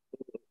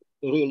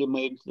really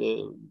made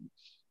the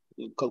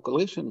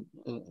calculation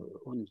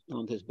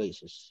on this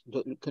basis?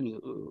 Can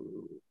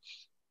you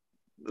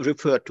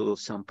refer to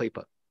some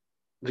paper?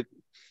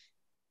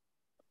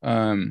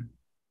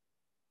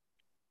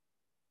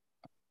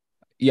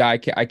 Yeah,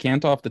 I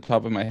can't off the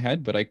top of my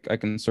head, but I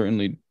can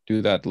certainly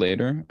do that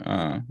later.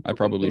 I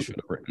probably should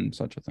have written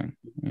such a thing.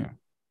 Yeah.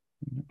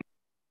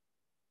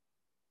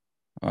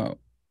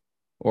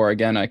 Or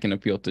again, I can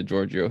appeal to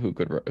Giorgio, who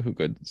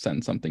could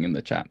send something in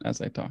the chat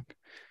as I talk.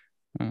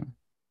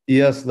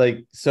 Yes,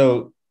 like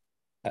so.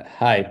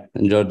 Hi,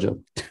 I'm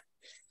Giorgio.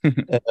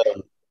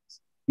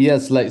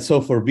 Yes, like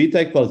so for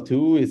beta equal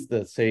 2 is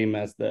the same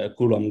as the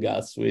Coulomb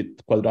gas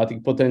with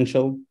quadratic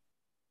potential.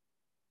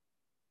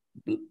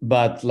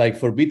 But like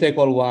for beta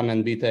equal 1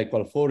 and beta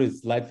equal 4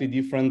 is slightly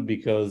different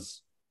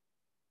because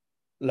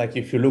like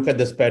if you look at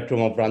the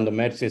spectrum of random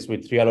matrices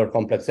with real or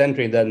complex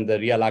entry, then the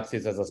real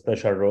axis has a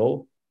special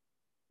role.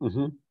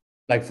 Mm-hmm.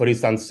 Like for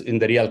instance, in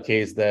the real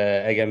case,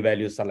 the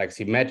eigenvalues are like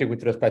symmetric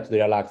with respect to the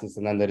real axis,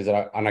 and then there is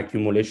an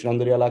accumulation on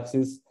the real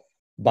axis.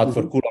 But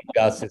for Coulomb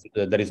gases,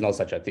 there is no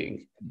such a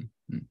thing.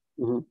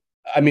 Mm-hmm.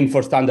 I mean,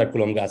 for standard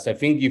Coulomb gas, I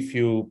think if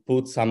you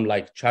put some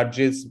like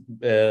charges,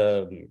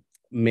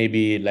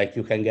 maybe like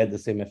you can get the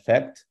same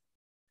effect.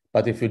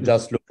 But if you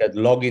just look at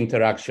log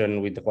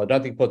interaction with the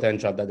quadratic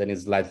potential, that then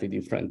is slightly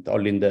different.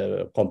 Only in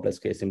the complex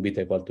case in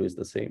beta equal 2 is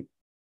the same.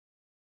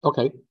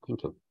 Okay,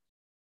 thank you.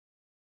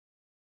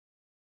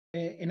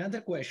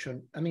 Another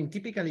question. I mean,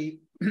 typically,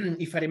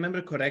 if I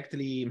remember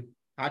correctly,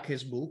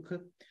 Ake's book,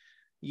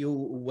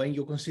 when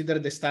you consider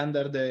the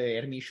standard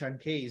Hermitian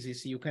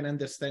cases, you can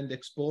understand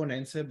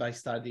exponents by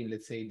studying,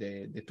 let's say,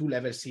 the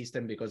two-level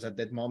system, because at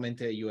that moment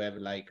you have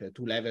like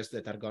two levels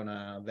that are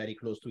gonna very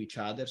close to each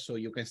other. So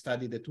you can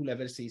study the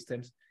two-level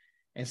systems,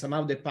 and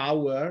somehow the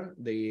power,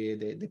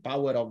 the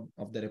power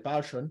of the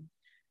repulsion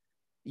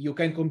you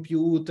can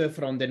compute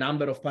from the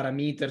number of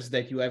parameters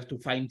that you have to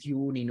fine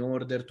tune in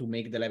order to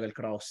make the level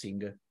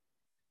crossing.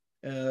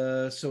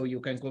 So you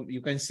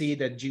can see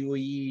that GOE,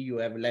 you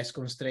have less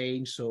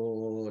constraints.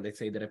 So let's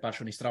say the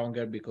repulsion is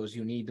stronger because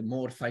you need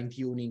more fine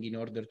tuning in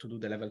order to do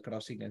the level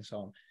crossing and so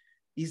on.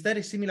 Is there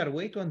a similar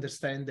way to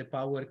understand the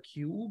power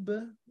cube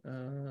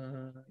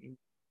in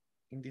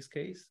this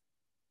case?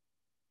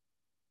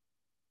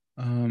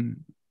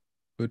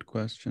 Good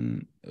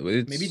question.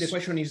 Maybe the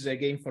question is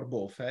again for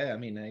both. I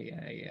mean,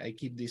 I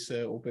keep this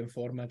open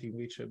format in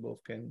which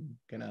both can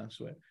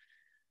answer.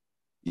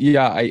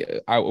 Yeah,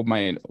 I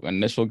my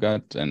initial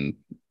gut, and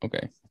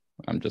okay,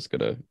 I'm just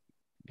gonna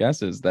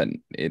guess is that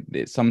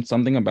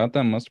something about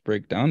that must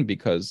break down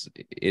because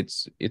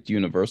it's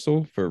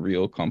universal for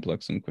real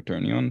complex and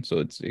quaternion, so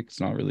it's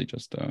not really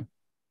just a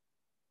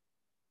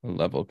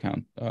level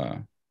count.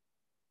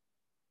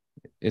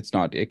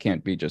 It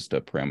can't be just a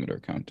parameter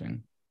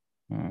counting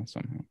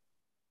somehow,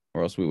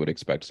 or else we would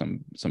expect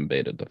some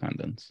beta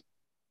dependence.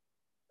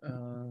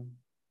 No,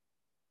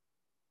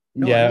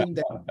 yeah, I mean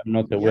I'm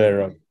not aware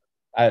of.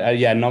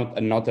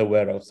 I'm not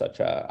aware of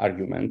such an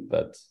argument,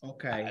 but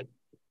okay,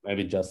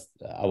 maybe just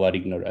our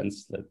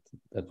ignorance that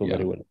could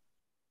very well.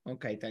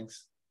 Okay,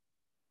 thanks.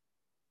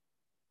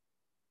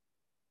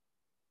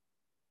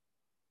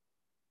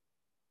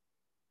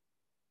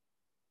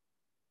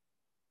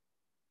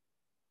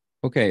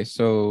 Okay,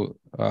 so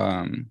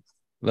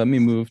let me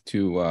move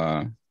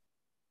to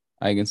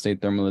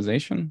eigenstate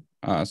thermalization.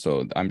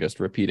 So I'm just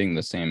repeating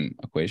the same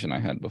equation I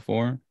had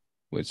before,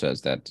 which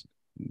says that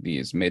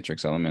these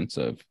matrix elements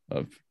of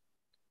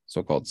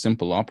so-called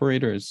simple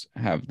operators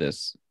have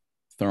this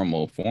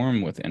thermal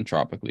form with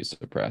entropically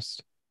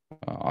suppressed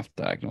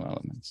off-diagonal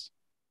elements.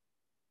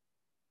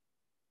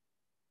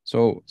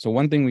 So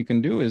one thing we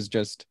can do is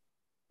just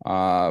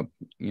plug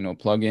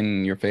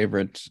in your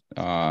favorite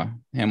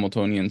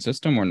Hamiltonian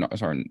system or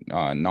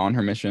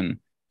non-Hermitian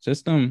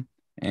system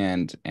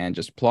and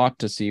just plot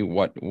to see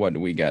what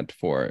we get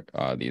for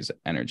these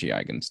energy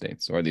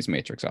eigenstates or these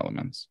matrix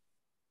elements.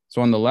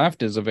 So on the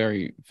left is a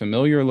very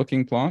familiar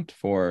looking plot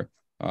for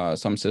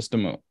some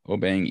system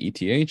obeying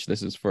ETH.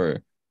 This is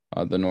for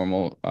the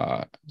normal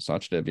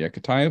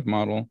Sachdev-Yekataev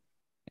model.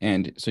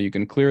 And so you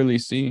can clearly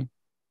see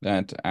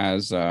that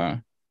as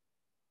that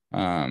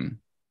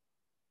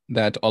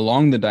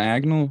along the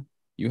diagonal,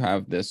 you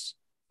have this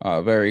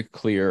very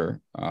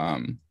clear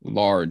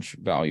large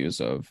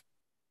values of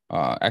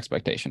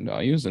expectation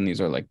values, and these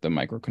are like the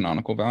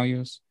microcanonical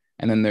values.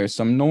 And then there's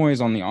some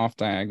noise on the off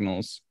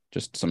diagonals,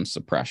 just some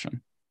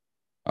suppression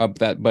of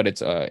that, but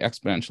it's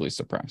exponentially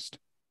suppressed.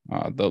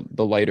 The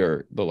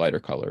lighter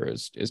color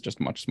is just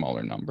much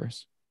smaller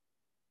numbers.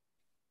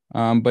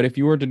 But if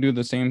you were to do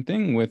the same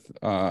thing with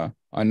a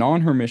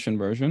non-Hermitian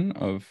version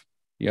of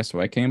the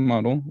SYK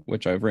model,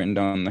 which I've written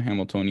down the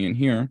Hamiltonian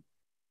here,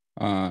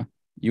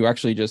 you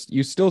actually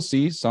you still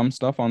see some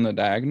stuff on the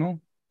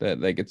diagonal that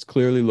like it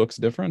clearly looks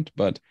different,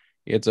 but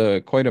it's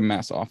quite a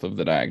mess off of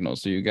the diagonal.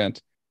 So you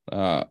get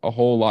a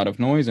whole lot of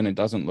noise and it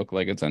doesn't look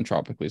like it's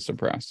entropically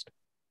suppressed.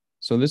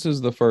 So this is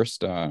the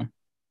first. Sorry,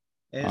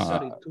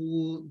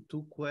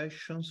 two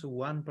questions.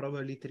 One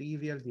probably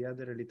trivial, the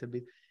other a little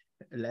bit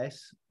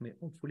less,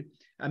 hopefully.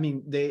 I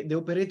mean, the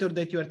operator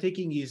that you are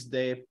taking is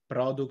the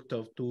product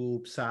of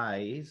two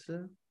psi's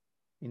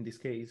in this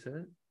case.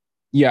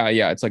 Yeah,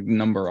 it's like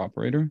number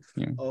operator.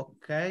 Yeah.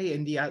 Okay,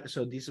 and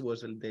so this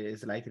was the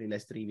slightly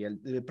less trivial.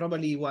 The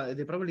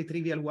probably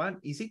trivial one.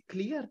 Is it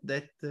clear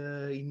that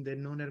in the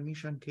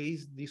non-Hermitian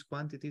case these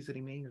quantities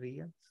remain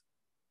real?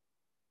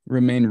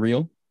 Remain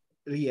real,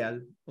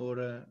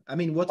 or I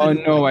mean, what? Oh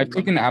no, I've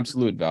taken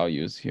absolute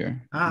values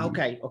here.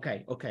 Okay.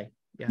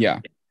 Yeah,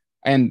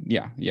 and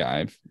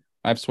yeah,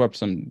 I've swept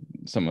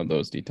some of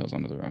those details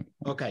under the rug.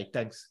 Okay,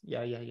 thanks.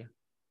 Yeah.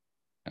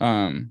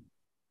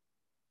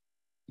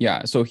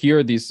 Yeah, so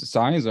here these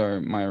psi's are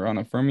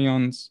Majorana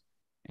fermions,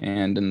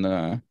 and in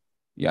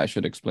I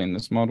should explain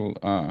this model.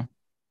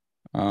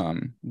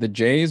 The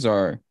J's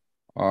are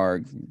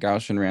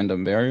Gaussian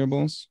random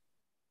variables,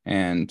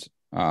 and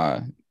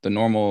the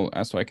normal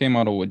SYK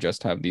model would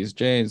just have these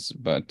J's,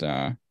 but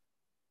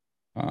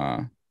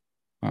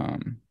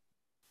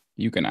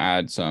you can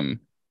add some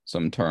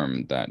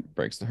term that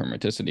breaks the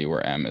hermiticity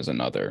where M is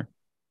another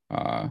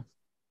a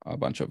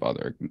bunch of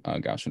other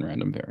Gaussian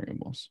random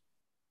variables.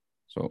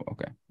 So,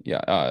 okay.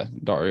 Yeah,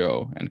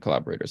 Dario and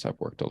collaborators have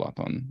worked a lot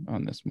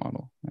on this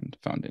model and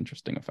found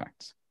interesting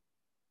effects.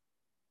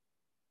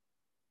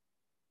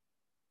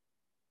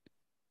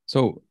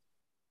 So,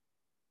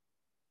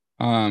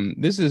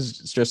 this is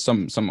just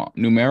some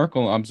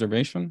numerical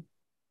observation.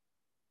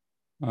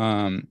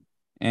 And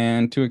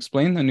to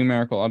explain the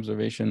numerical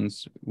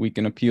observations, we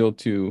can appeal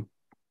to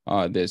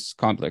this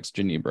complex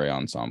Genebre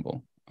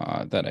ensemble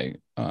that I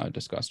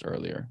discussed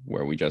earlier,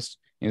 where we just,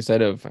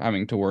 instead of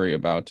having to worry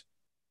about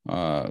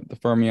the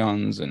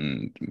fermions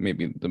and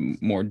maybe the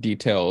more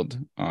detailed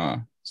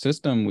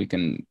system, we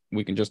can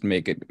just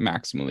make it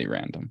maximally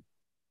random.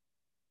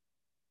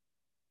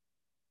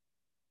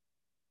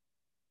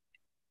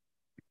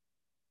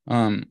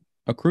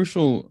 a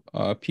crucial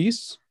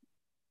piece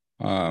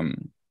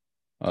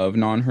of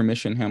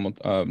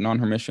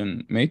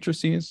non-Hermitian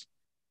matrices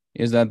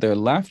is that their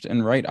left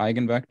and right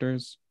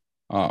eigenvectors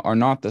are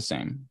not the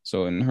same.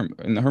 So in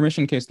the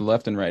Hermitian case, the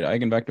left and right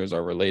eigenvectors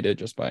are related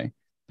just by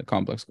the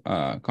complex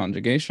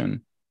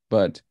conjugation.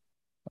 But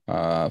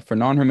for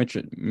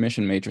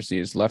non-Hermitian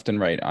matrices, left and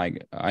right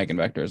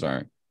eigenvectors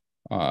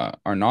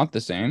are not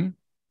the same,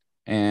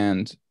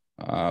 and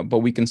but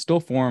we can still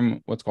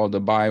form what's called a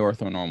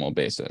bi-orthonormal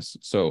basis.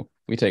 So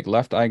we take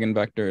left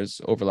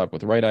eigenvectors, overlap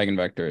with right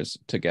eigenvectors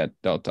to get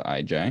delta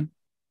ij.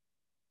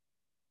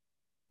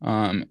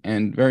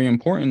 And very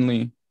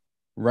importantly,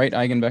 right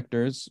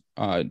eigenvectors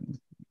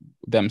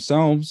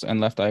themselves and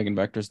left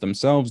eigenvectors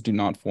themselves do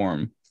not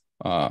form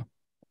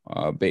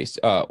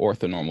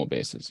orthonormal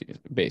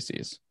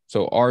bases.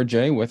 So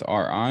Rj with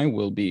Ri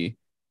will be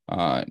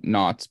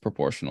not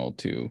proportional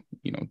to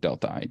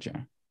delta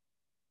ij.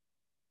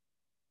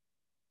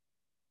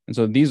 And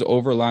so these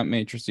overlap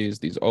matrices,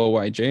 these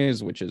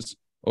OIJs, which is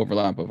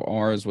overlap of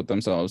R's with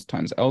themselves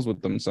times L's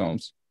with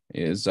themselves,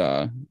 is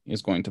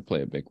going to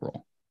play a big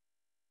role.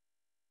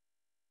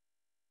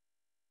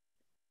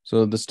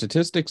 So the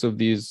statistics of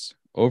these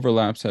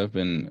overlaps have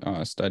been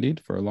studied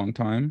for a long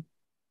time,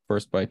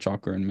 first by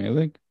Chalker and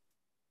Mehlig.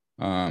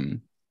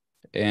 And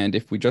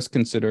if we just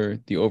consider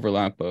the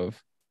overlap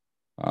of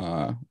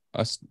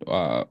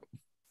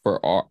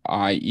for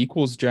I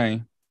equals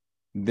J,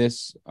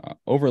 this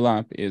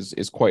overlap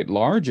is quite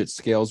large. It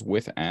scales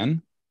with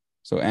n.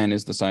 So n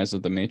is the size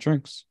of the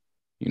matrix.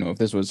 If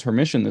this was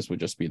Hermitian, this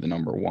would just be the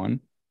number 1.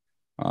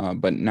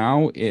 But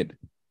now it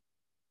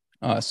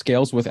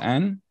scales with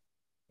n.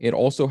 It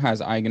also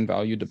has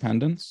eigenvalue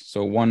dependence.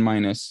 So 1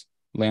 minus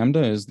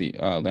lambda is the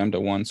lambda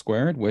 1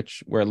 squared,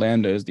 where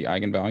lambda is the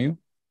eigenvalue.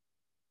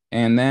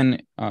 And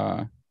then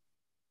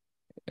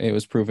it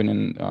was proven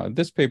in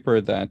this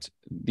paper that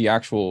the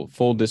actual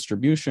full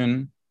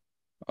distribution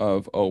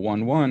of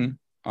O11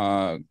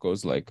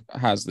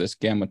 has this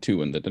gamma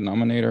 2 in the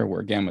denominator,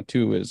 where gamma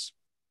 2 is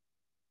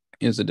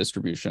a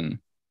distribution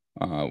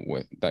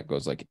that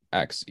goes like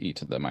x e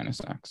to the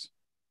minus x.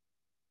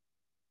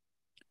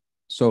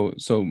 So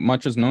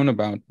much is known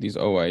about these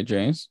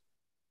OIJs,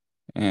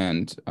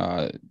 and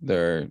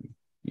they're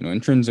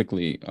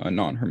intrinsically a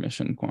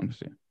non-Hermitian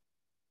quantity.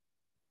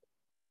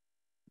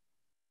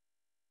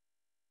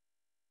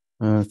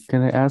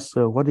 Can I ask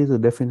what is the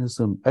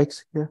definition of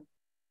x here?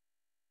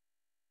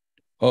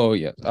 Oh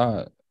yes.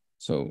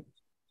 So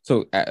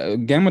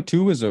gamma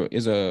 2 is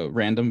a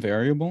random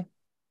variable,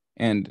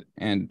 and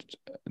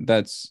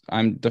that's,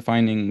 I'm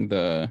defining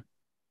the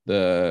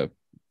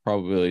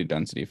probability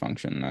density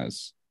function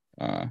as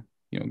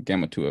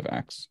gamma 2 of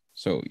x.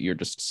 So you're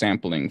just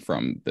sampling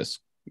from this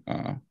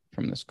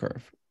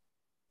curve.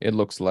 It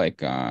looks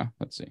like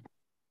let's see if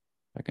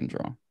I can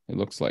draw. It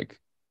looks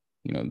like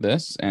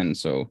this, and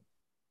so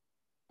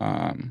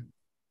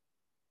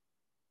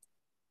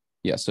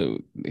yeah, so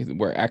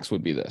where x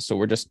would be this.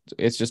 So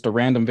it's just a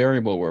random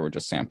variable where we're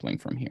just sampling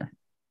from here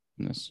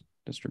in this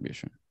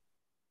distribution.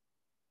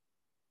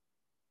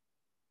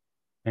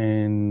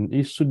 And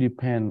it should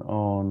depend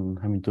on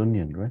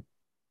Hamiltonian, right?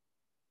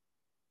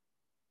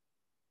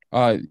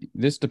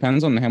 This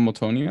depends on the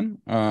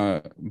Hamiltonian,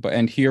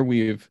 and here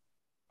we've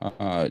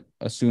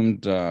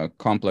assumed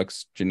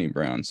complex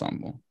Geneva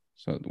ensemble,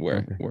 so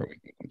where we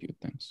can compute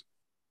things.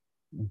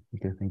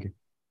 Okay, thank you.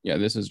 Yeah,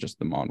 this is just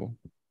the model.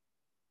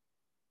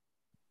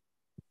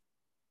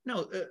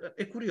 No,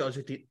 a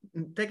curiosity.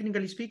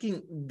 Technically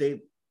speaking,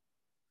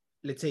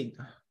 let's say,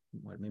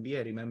 well, maybe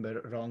I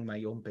remember wrong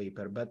my own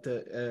paper, but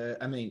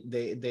I mean,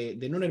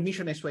 the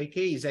non-Hermitian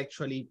SYK is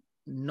actually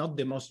not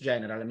the most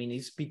general. I mean,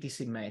 it's PT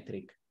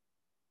symmetric,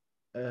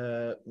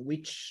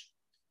 which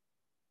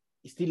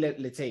is still,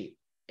 let's say,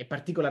 a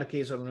particular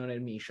case of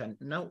non-Hermitian.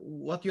 Now,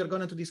 what you're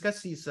going to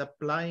discuss is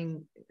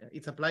applying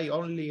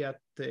only at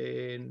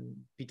the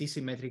PT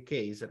symmetric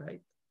case,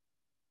 right?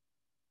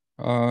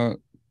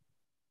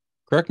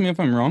 Correct me if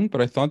I'm wrong, but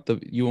I thought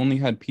that you only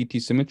had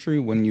PT symmetry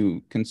when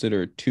you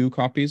consider 2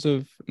 copies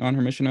of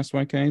non-Hermitian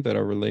SYK that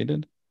are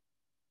related.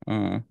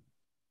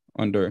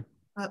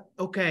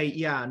 Okay,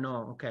 yeah,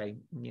 no, okay,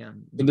 yeah.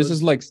 So this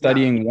is like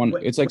studying one.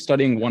 It's like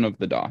studying one of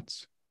the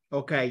dots.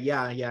 Okay,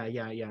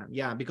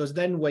 yeah. Because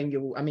then when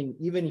you, I mean,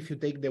 even if you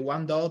take the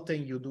 1 dot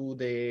and you do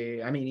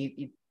the, I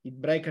mean,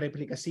 it breaks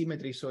replica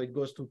symmetry, so it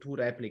goes to 2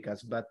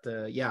 replicas. But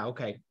yeah,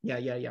 okay,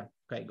 yeah.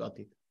 Okay, got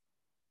it.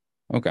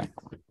 Okay.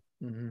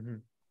 Mm-hmm.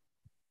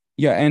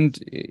 Yeah, and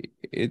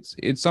it's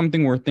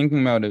something we're thinking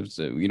about is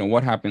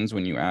what happens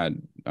when you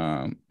add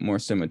more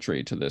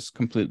symmetry to this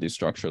completely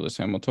structureless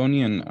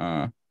Hamiltonian,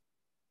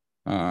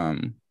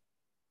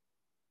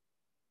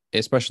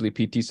 especially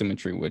PT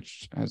symmetry,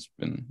 which has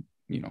been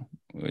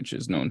which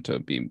is known to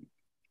be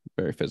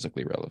very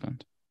physically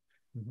relevant.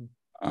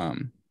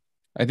 Mm-hmm.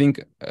 I think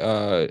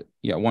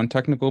one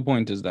technical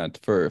point is that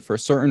for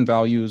certain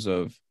values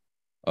of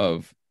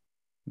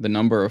the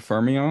number of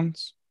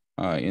fermions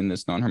in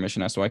this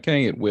non-Hermitian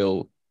SYK,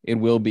 it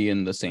will be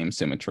in the same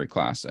symmetry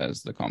class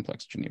as the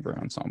complex Geneva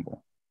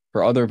ensemble.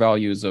 For other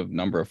values of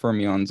number of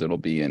fermions, it'll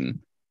be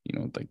in, you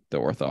know, like the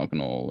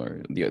orthogonal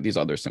or these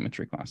other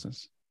symmetry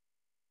classes,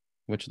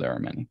 which there are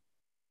many.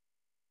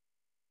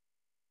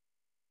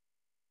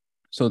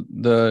 So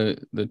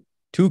the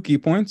two key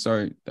points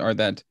are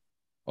that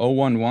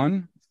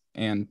O11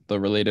 and the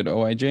related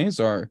OIJs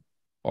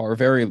are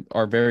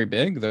very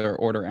big. They're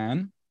order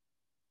n.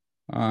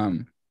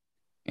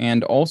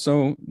 And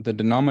also the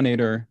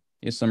denominator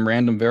is some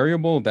random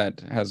variable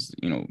that has,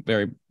 you know,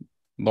 very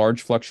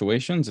large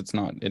fluctuations.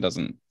 It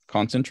doesn't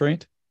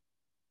concentrate.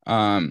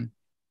 And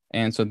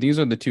so these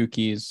are the two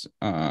keys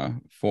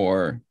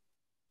for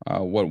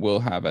what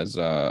we'll have as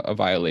a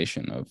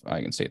violation of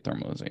eigenstate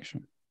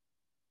thermalization.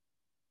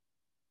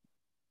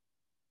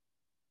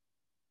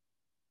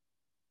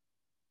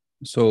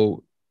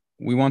 So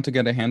we want to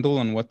get a handle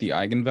on what the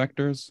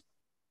eigenvectors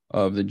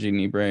of the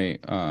Gini-Bray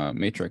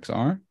matrix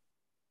are.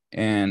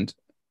 And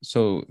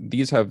so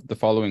these have the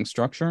following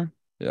structure.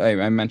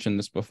 I mentioned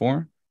this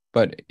before,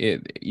 but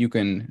you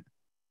can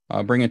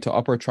bring it to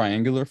upper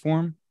triangular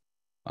form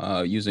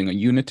using a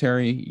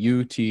unitary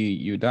U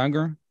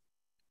dagger,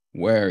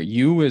 where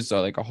U is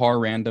like a Haar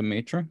random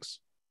matrix.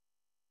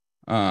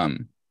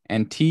 And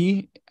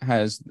T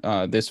has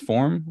this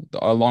form.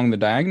 Along the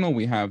diagonal,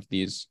 we have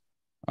these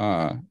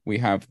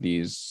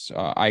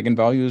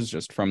eigenvalues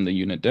just from the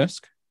unit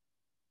disk.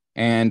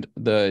 And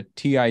the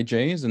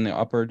Tij's in the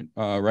upper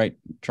right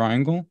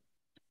triangle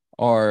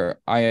are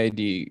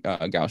IID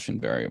Gaussian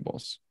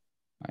variables.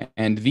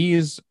 And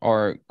these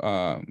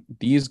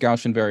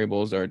Gaussian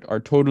variables are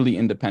totally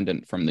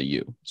independent from the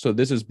U. So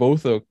this is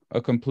both a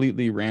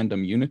completely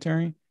random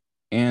unitary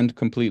and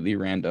completely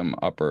random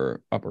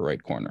upper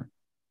right corner.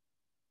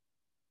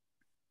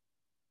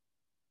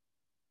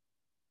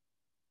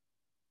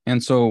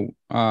 And so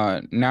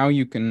now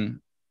you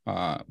can,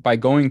 by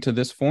going to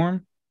this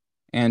form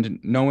and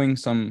knowing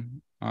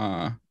some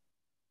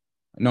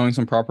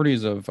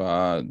properties of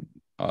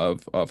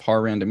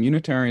Haar random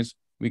unitaries,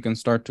 we can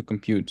start to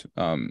compute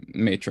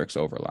matrix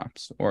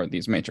overlaps, or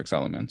these matrix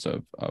elements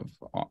of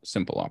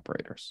simple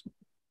operators.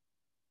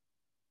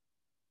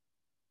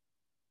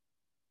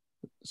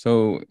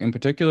 So in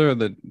particular,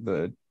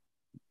 the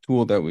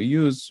tool that we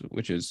use,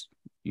 which is,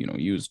 you know,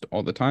 used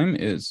all the time,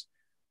 is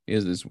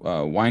this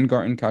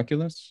Weingarten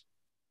calculus,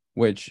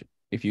 which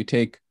if you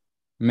take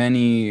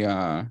many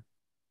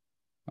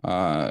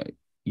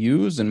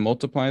U's and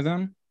multiply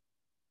them,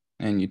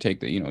 and you take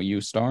the, you know, U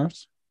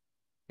stars,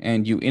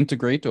 and you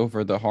integrate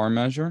over the Haar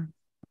measure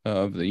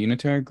of the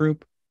unitary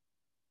group,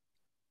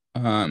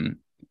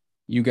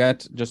 you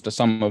get just a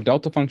sum of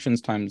delta functions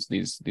times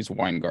these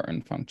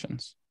Weingarten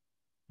functions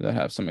that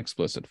have some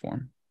explicit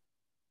form.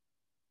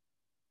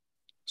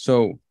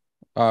 So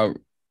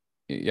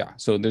yeah,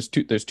 so there's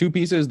two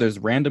pieces. There's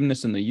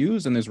randomness in the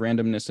U's and there's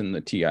randomness in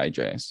the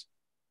Tij's.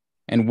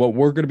 And what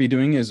we're going to be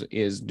doing is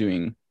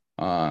we're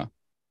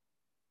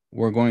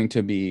going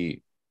to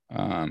be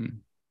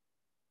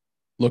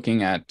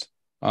looking at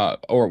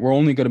or we're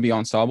only going to be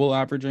ensemble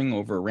averaging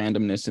over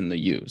randomness in the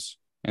U's.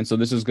 And so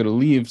this is going to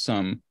leave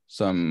some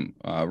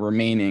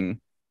remaining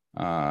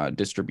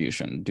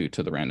distribution due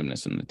to the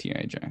randomness in the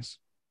Tij's.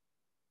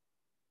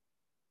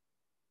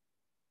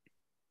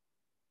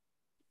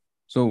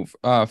 So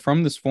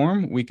from this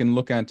form, we can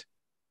look at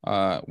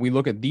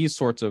these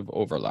sorts of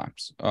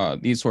overlaps,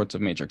 these sorts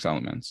of matrix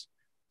elements.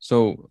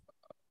 So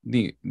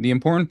the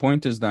important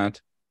point is that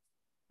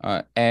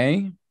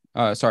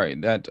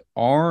that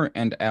R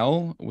and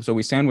L, so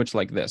we sandwich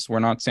like this. We're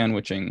not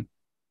sandwiching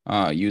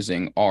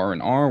using R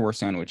and R, we're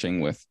sandwiching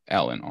with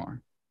L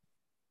and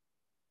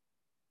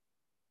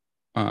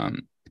R.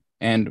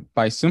 And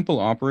by simple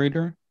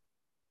operator,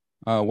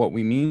 what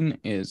we mean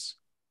is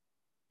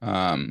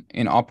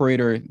an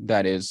operator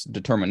that is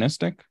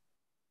deterministic.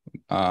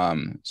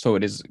 So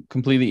it is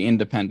completely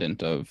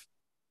independent of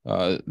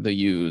the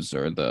U's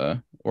or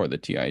the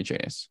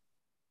Tij's.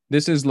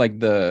 This is like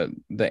the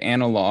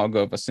analog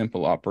of a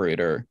simple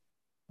operator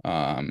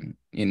in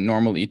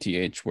normal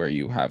ETH, where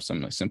you have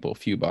some simple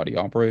few body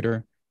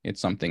operator.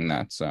 It's something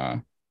that's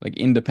like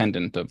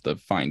independent of the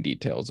fine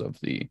details of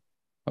the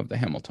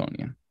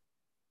Hamiltonian.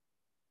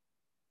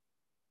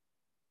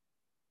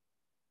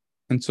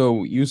 And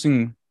so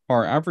using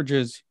our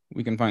averages,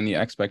 we can find the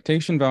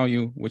expectation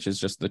value, which is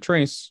just the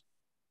trace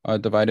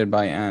divided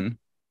by n.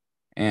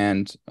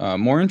 And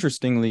more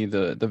interestingly,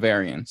 the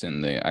variance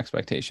in the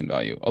expectation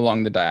value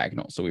along the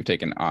diagonal. So we've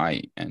taken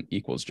I and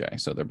equals j,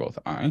 so they're both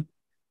I.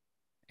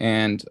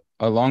 And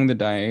along the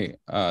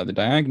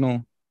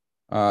diagonal,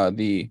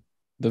 the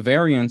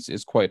variance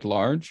is quite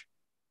large.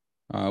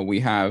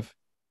 We have,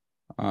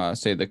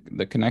 say,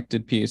 the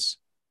connected piece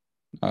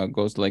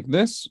goes like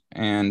this,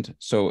 and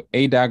so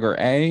A dagger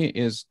A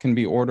can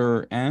be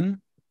order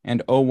n,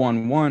 and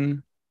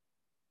O11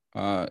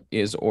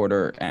 is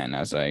order n,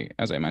 as I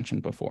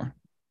mentioned before.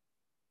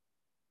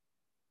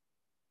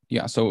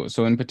 Yeah, so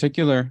in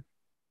particular,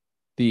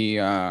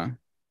 the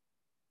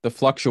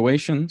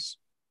fluctuations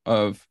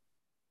of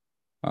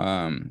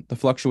the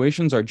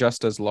fluctuations are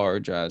just as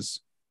large as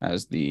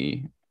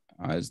the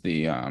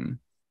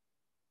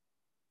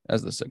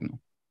as the signal.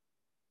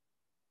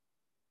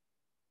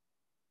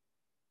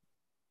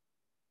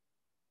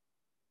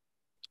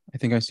 I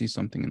think I see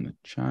something in the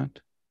chat.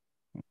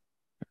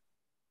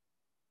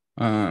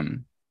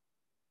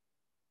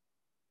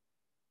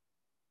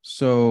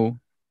 So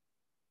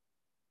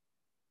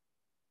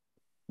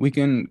we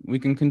can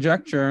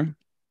conjecture.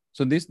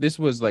 So this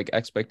was like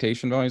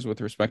expectation values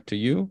with respect to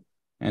U,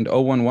 and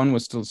 011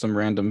 was still some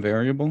random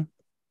variable,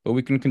 but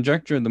we can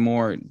conjecture the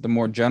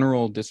more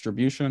general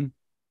distribution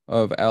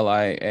of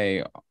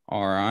LIARI.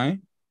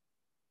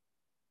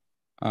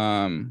 Where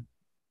am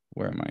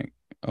I?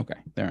 Okay,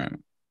 there I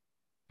am.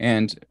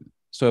 And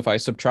so if I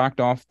subtract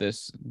off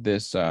this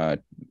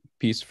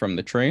piece from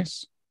the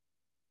trace,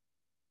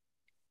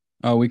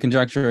 we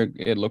conjecture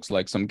it looks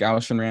like some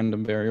Gaussian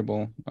random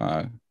variable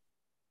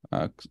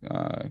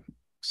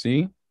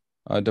C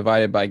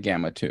divided by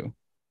gamma 2.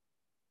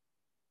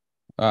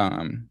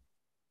 And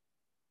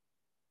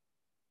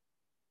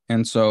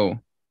so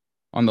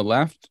on the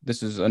left,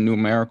 this is a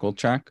numerical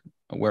check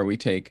where we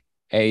take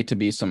A to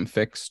be some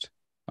fixed,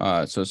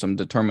 so some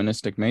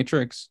deterministic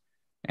matrix,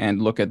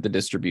 and look at the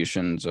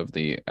distributions of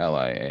the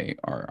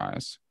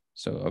LIARIs,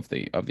 so of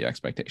the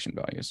expectation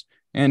values,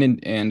 and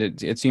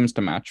it seems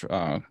to match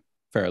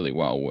fairly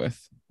well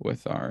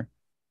with our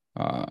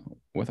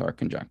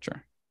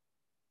conjecture.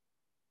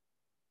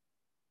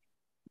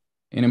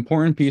 An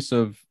important piece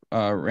of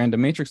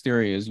random matrix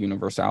theory is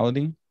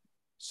universality.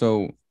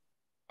 So,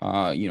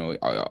 are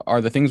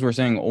the things we're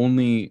saying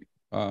only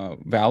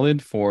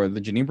valid for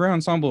the Ginebra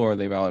ensemble, or are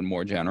they valid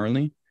more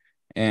generally?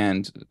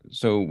 And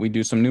so we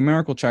do some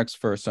numerical checks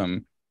for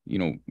some,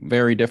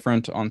 very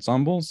different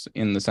ensembles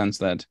in the sense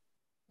that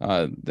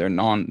they're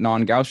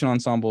non-Gaussian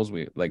ensembles.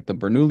 We like the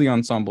Bernoulli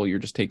ensemble, you're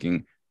just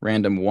taking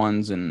random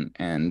ones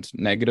and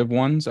negative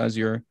ones as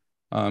your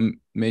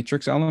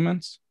matrix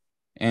elements.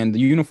 And the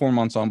uniform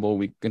ensemble,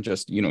 we can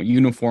just,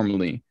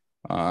 uniformly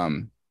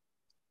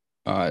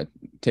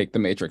take the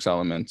matrix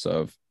elements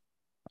of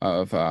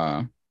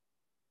the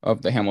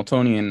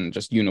Hamiltonian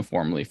just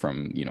uniformly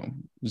from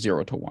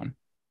 0 to 1.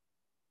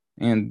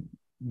 And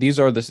these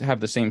have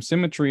the same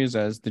symmetries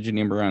as the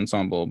Ginebra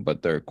ensemble,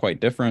 but they're quite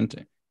different,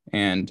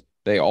 and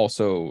they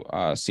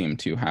also seem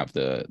to have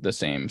the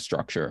same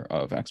structure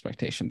of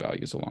expectation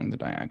values along the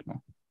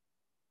diagonal.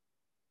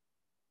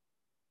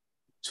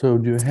 So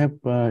do you have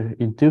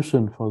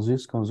intuition for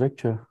this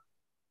conjecture?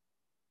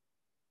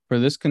 For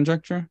this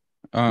conjecture?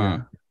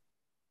 Yeah.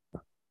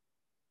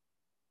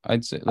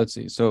 I'd say, let's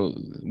see. So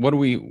what do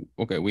we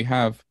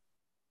have,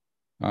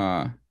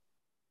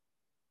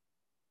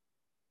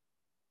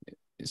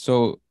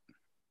 so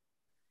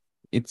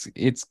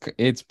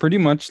it's pretty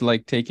much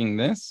like taking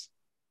this,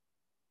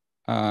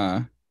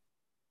 so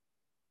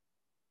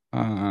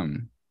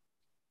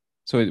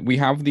we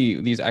have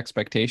these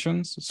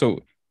expectations. So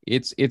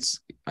I'd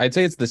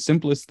say it's the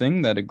simplest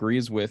thing that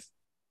agrees with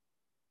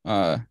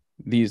the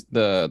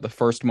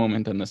first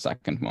moment and the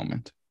second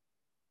moment.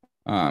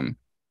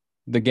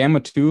 The gamma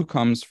 2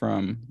 comes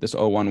from this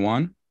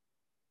 011,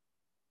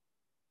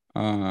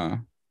 the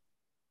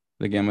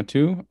gamma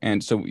 2,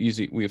 and so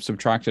we have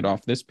subtracted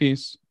off this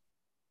piece.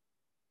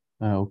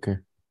 Okay.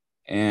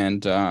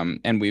 And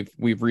we've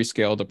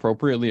rescaled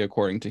appropriately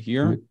according to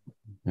here.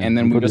 Yeah, and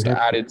then we just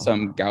added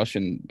some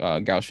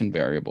Gaussian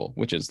variable,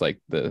 which is like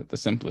the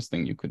simplest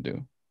thing you could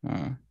do.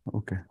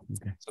 Okay.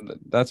 So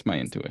that's my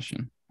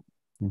intuition.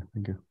 Yeah,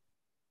 thank you.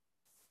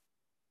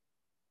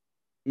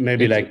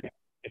 Maybe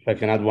if I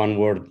can add one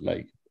word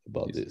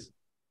about this.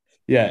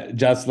 Yeah,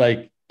 just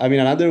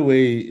another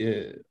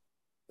way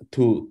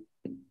to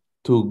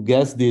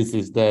guess this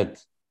is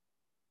that,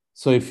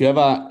 so if you have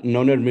a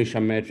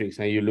non-Hermitian matrix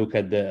and you look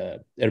at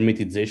the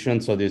hermitization,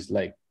 so this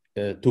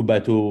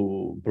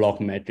 2x2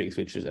 block matrix,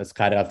 which is a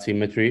chiral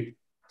symmetry,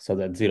 so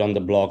that's 0 on the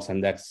blocks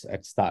and x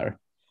star,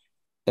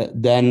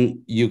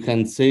 then you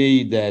can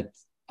say that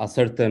a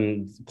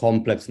certain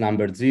complex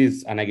number Z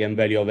is an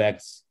eigenvalue of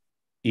x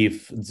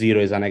if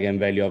 0 is an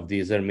eigenvalue of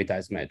this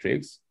hermitized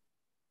matrix.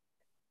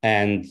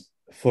 And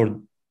for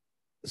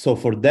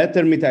that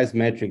hermitized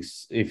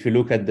matrix, if you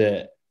look at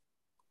the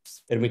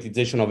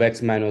hermitization of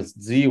x minus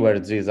Z,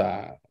 where Z is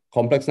a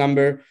complex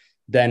number,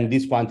 then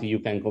this quantity you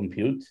can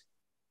compute.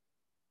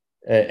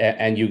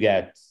 And you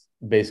get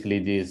basically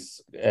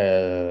this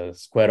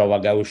square of a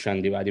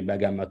Gaussian divided by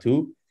gamma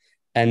 2.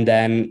 And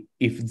then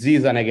if Z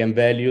is an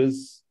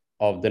eigenvalues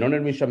of the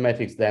non-Hermitian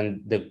matrix,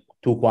 then the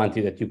two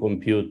quantities that you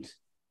compute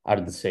are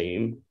the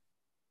same.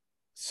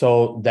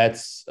 So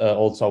that's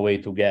also a way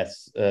to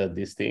guess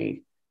this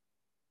thing.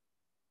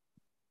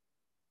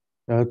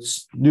 Do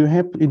you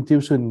have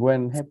intuition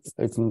what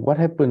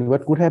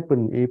could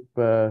happen if,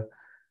 for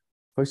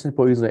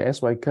example, in the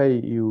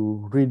SYK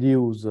you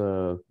reduce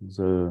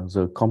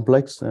the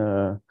complex,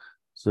 the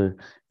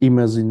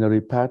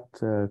imaginary part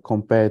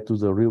compared to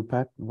the real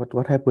part?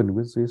 What happened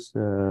with this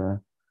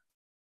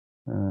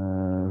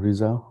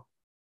result?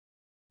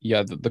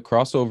 Yeah, the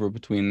crossover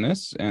between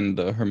this and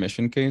the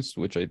Hermitian case,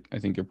 which I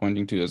think you're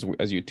pointing to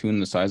as you tune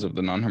the size of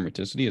the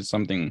non-Hermiticity, is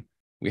something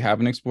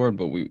haven't explored,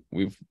 but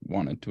we've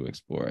wanted to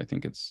explore. I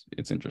think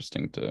it's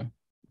interesting to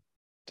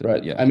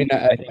right. Yeah. I mean,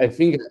 I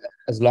think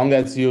as long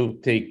as you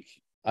take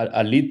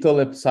a little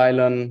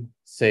epsilon,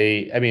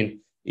 say, I mean,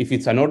 if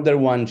it's an order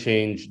 1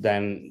 change,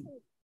 then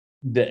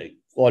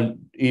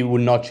it will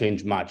not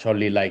change much.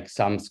 Only like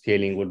some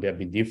scaling will be a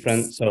bit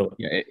different. So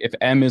yeah, if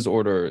M is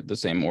the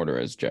same order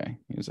as J,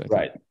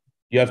 right,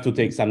 you have to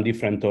take some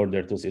different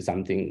order to see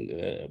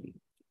something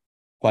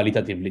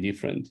qualitatively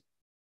different.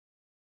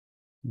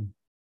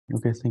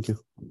 Okay, thank you.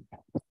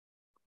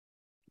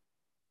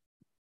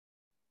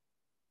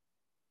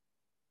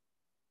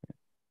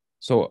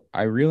 So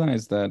I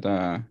realized that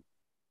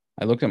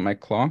I looked at my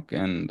clock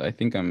and I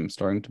think I'm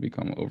starting to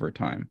become over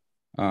time.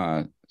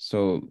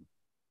 So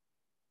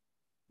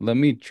let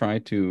me try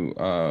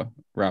to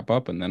wrap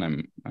up, and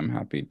then I'm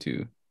happy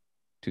to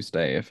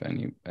stay if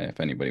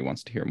anybody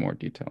wants to hear more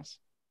details.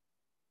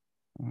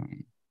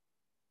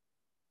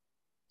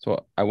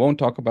 So I won't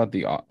talk about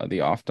the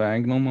off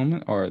diagonal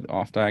moment or the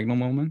off diagonal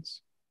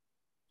moments.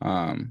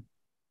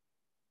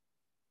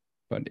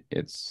 But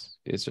it's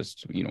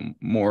just, you know,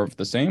 more of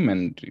the same,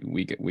 and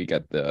we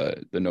get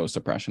the no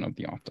suppression of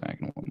the off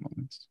diagonal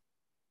moments.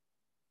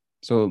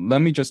 So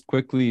let me just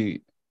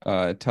quickly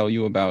tell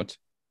you about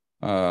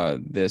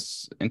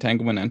this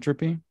entanglement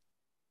entropy.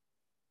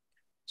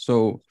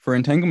 So for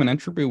entanglement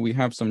entropy, we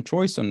have some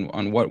choice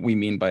on what we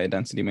mean by a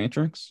density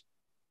matrix.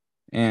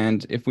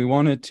 And if we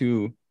wanted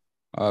to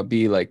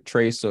be like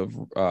trace of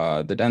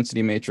the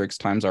density matrix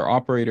times our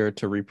operator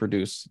to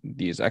reproduce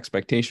these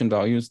expectation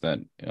values that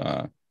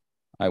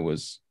I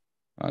was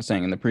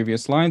saying in the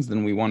previous slides,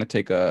 then we want to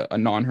take a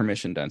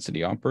non-Hermitian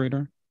density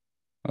operator.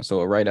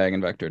 So a right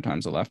eigenvector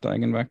times a left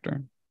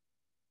eigenvector.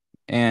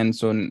 And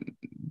so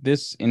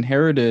this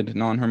inherited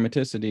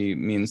non-Hermiticity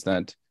means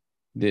that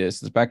this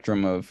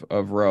spectrum of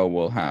rho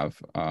will have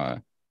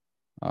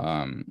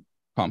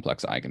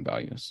complex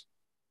eigenvalues.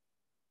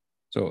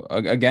 So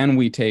again,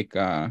 we take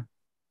the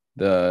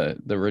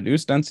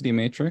reduced density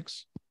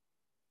matrix.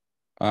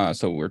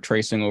 So we're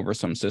tracing over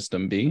some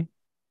system B.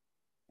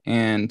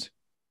 And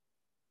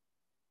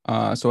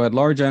so at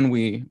large n,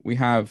 we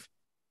have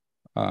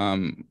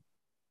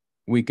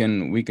we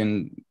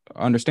can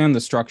understand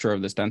the structure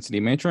of this density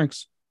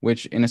matrix,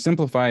 which in a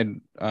simplified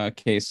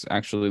case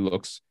actually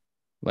looks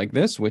like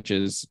this, which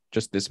is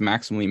just this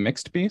maximally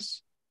mixed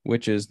piece,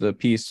 which is the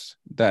piece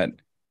that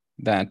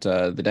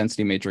the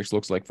density matrix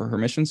looks like for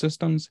Hermitian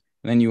systems.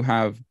 And then you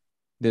have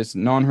this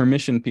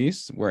non-Hermitian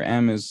piece where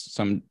M is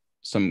some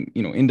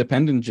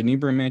independent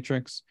Genebra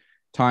matrix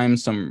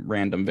times some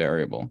random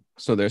variable.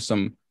 So there's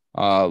some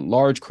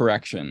large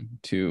correction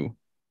to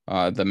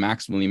the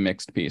maximally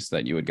mixed piece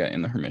that you would get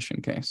in the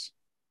Hermitian case.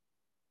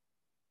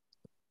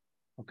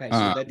 Okay,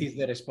 so that is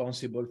the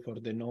responsible for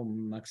the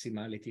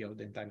non-maximality of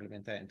the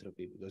entanglement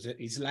entropy, because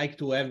it's like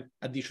to have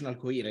additional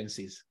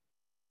coherences.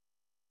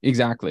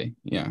 Exactly,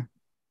 yeah.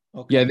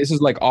 Okay. Yeah, this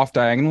is like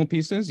off-diagonal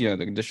pieces, yeah,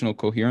 the additional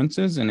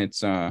coherences, and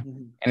it's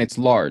and it's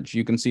large.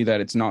 You can see that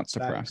it's not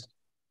suppressed.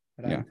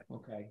 Right. Yeah.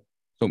 Okay.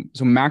 So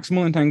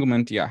maximal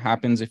entanglement, yeah,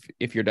 happens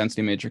if your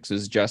density matrix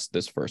is just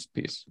this first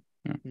piece.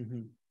 Yeah.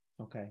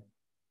 Okay.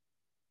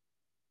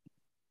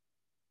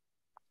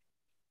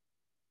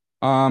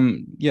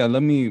 Yeah,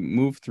 let me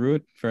move through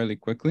it fairly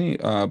quickly.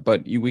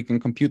 But we can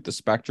compute the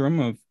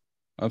spectrum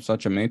of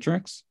such a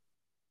matrix.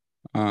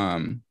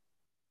 You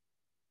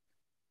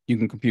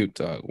can compute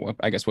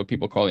what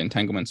people call the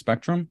entanglement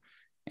spectrum,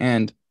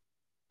 and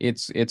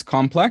it's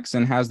complex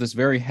and has this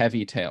very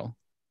heavy tail.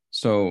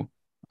 So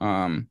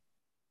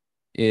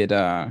it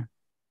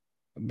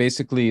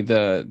basically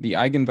the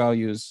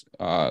eigenvalues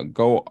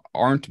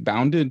aren't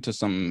bounded to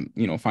some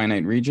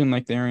finite region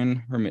like they're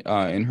in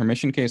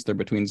Hermitian case. They're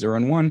between 0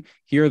 and 1.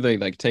 Here they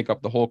like take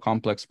up the whole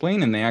complex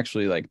plane, and they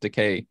actually like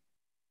decay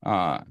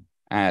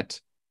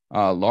at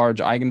large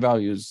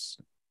eigenvalues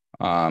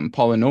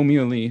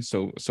polynomially,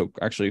 so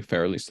actually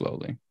fairly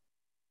slowly.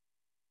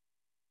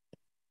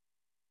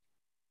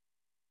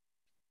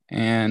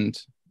 And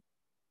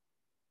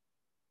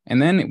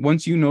then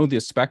once you know the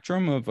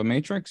spectrum of a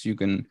matrix, you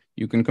can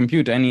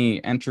compute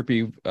any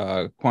entropy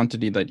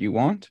quantity that you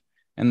want.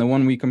 And the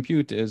one we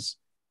compute is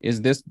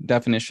this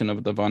definition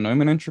of the von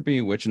Neumann entropy,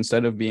 which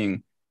instead of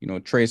being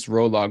trace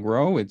rho log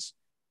rho, it's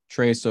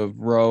trace of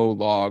rho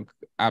log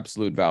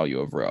absolute value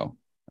of rho,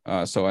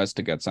 so as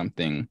to get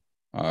something.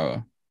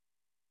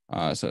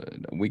 So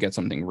we get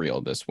something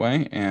real this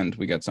way, and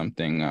we get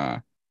something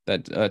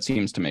that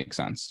seems to make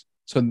sense.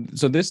 So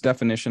this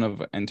definition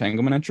of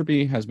entanglement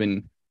entropy has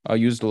been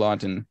used a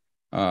lot in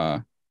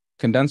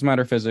condensed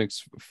matter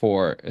physics,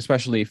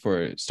 especially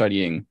for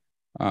studying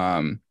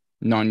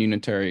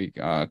non-unitary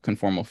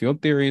conformal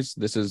field theories.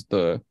 This is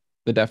the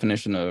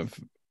definition of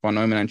von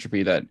Neumann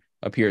entropy that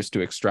appears to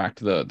extract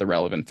the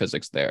relevant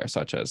physics there,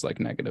 such as like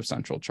negative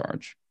central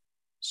charge.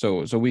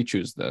 So we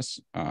choose this.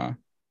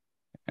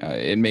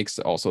 It makes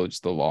also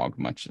just the log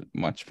much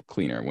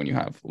cleaner when you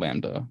have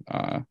lambda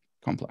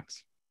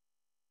complex.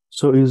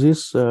 So is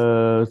this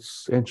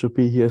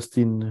entropy here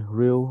still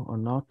real or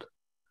not?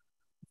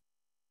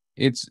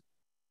 It's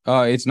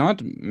It's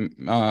not.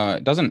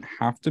 It doesn't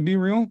have to be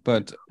real,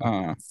 but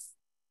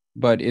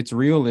it's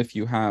real if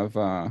you have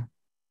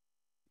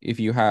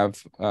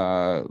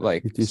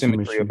like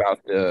symmetry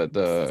about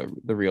the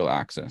real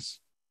axis,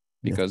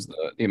 because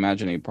the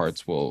imaginary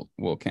parts will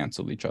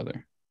cancel each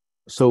other.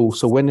 So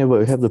whenever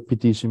you have the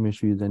PT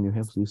symmetry, then you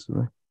have this,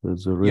 right?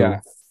 There's a real.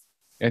 Yeah,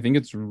 I think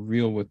it's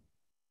real with.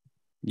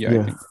 Yeah.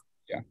 I think,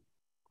 yeah.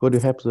 But you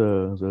have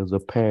the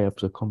pair of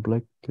the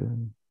complex.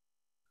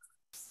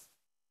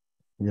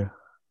 Yeah.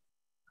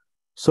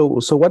 So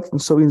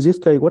in this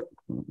case,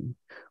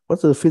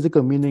 what's the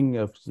physical meaning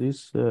of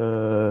this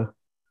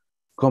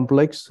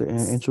complex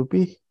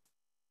entropy?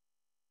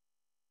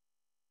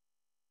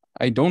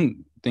 I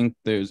don't think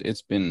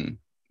it's been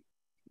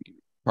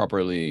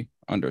properly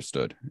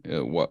understood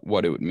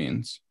what it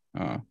means,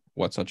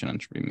 what such an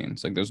entropy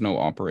means. Like, there's no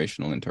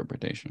operational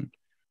interpretation.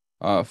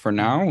 For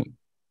now,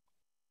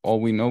 all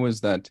we know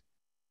is that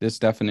this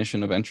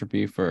definition of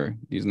entropy for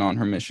these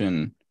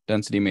non-Hermitian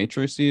density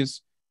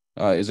matrices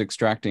is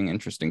extracting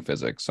interesting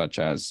physics, such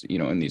as,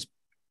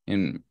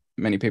 in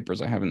many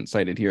papers I haven't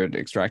cited here,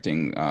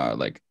 extracting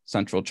like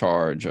central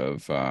charge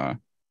of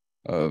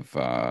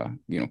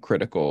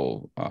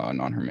critical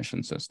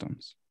non-Hermitian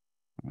systems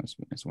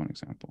as one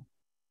example.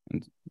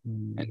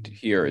 And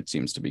here it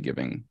seems to be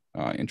giving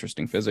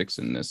interesting physics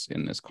in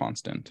this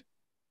constant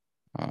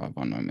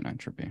von Neumann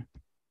entropy.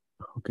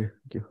 Okay,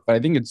 thank you. But I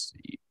think it's,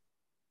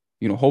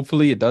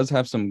 hopefully it does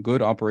have some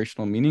good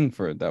operational meaning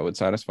that would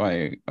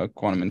satisfy a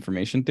quantum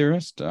information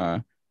theorist,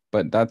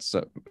 but that's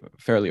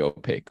fairly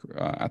opaque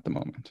at the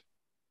moment.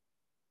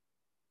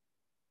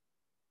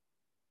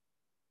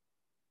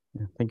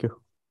 Yeah, thank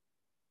you.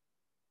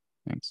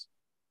 Thanks.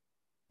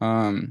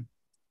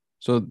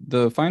 So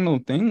the final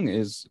thing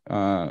is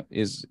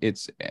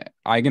it's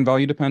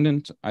eigenvalue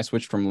dependent. I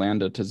switched from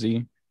lambda to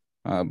z,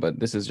 but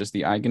this is just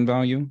the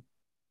eigenvalue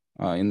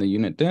in the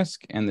unit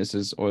disk, and this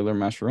is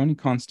Euler-Mascheroni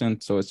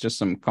constant, so it's just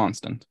some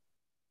constant,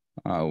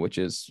 which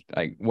is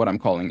what I'm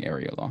calling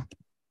area law.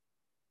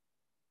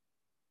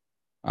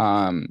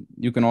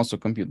 You can also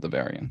compute the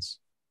variance.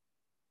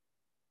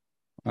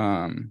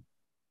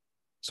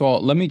 So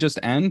let me just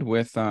end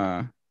with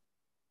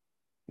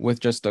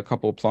just a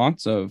couple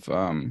plots of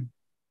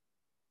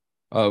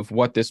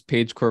what this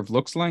page curve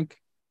looks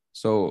like.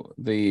 So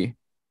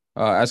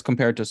as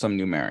compared to some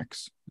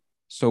numerics.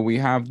 So we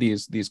have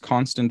these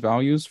constant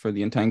values for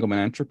the entanglement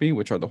entropy,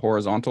 which are the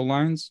horizontal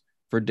lines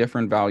for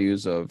different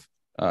values of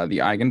the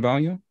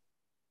eigenvalue.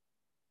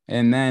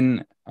 And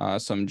then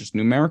some just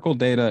numerical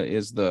data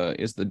is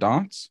the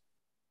dots.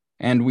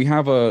 And we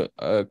have a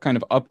kind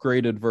of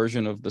upgraded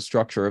version of the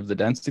structure of the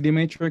density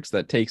matrix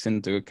that takes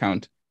into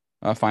account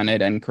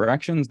finite n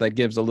corrections, that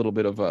gives a little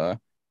bit of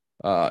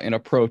an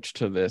approach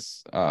to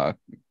this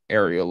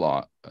area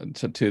law,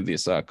 to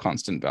this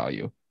constant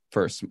value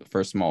for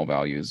small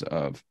values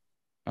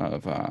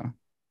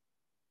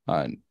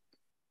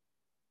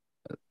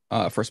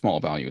for small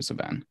values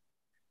of n.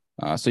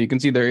 So you can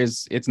see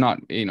it's not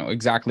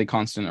exactly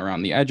constant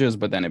around the edges,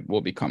 but then it will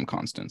become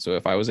constant. So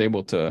if I was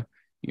able to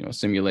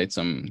simulate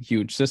some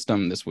huge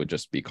system, this would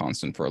just be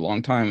constant for a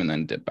long time and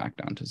then dip back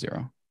down to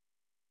 0.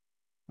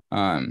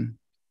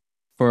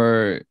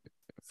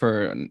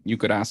 You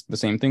could ask the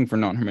same thing for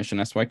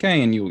non-Hermitian SYK,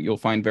 and you'll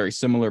find very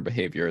similar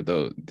behavior,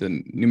 though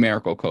the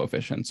numerical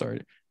coefficients are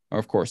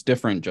of course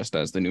different, just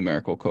as the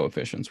numerical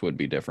coefficients would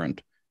be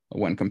different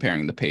when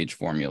comparing the page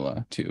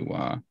formula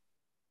to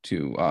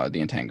the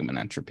entanglement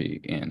entropy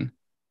in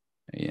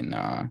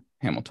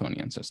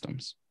Hamiltonian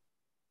systems.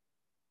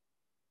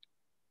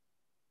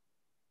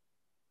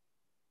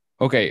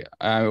 Okay,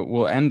 I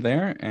will end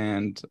there,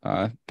 and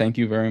thank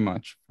you very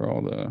much for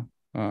all the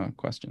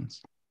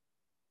questions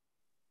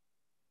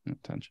and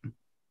attention.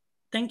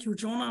 Thank you,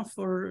 Jonah,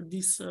 for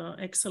this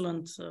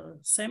excellent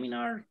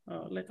seminar.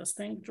 Let us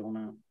thank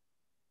Jonah.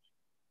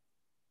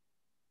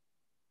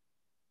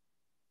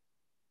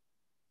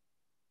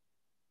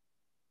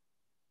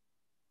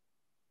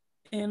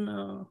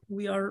 And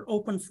we are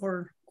open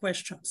for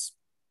questions.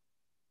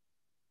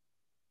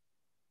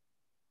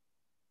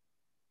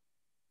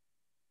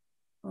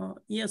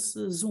 Yes,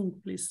 Zoom,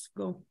 please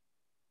go.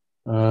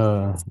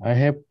 I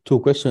have 2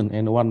 questions,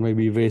 and one may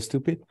be very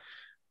stupid.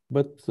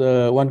 But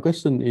one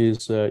question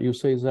is, you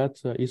say that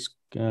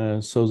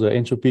so the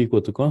entropy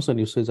equal to constant,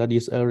 you say that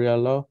is area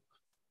law.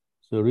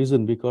 The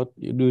reason, because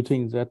you do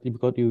think that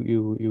because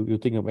you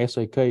think of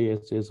SIK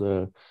as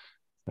a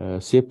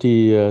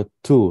safety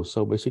tool,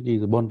 so basically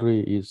the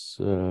boundary is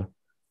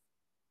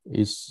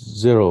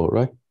 0,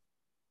 right?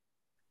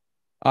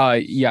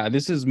 Yeah,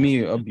 this is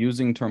me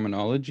abusing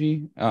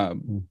terminology.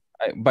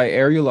 By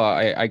area law,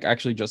 I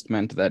actually just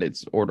meant that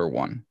it's order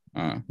 1,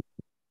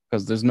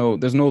 because there's no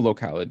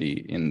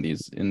locality in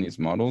these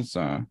models.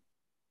 So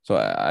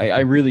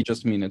I really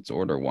just mean it's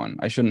order 1.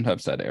 I shouldn't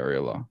have said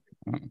area law,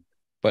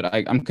 but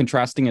I'm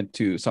contrasting it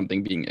to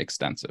something being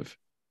extensive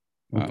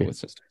with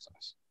system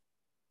size.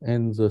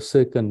 And the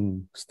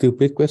second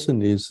stupid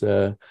question is,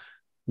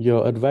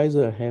 your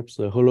advisor has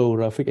a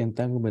holographic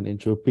entanglement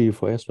entropy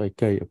for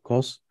SYK, of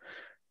course.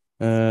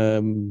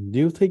 Do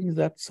you think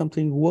that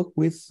something work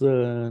with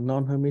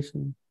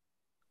non-Hermitian?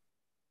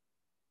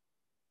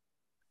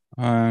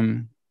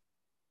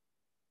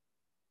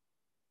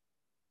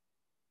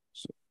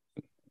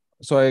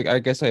 So I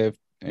guess I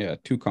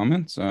have two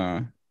comments.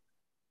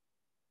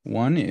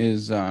 One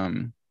is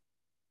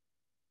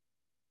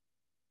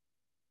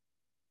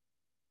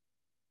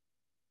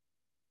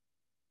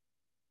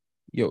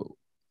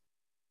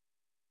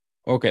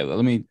okay,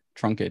 let me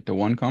truncate to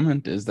one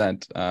comment is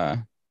that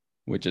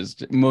which is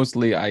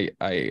mostly I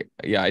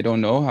don't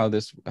know how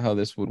this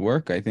would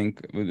work. I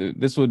think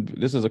this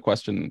is a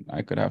question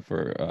I could have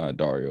for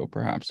Dario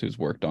perhaps, who's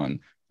worked on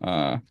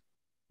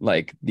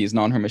like these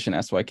non-Hermitian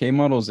SYK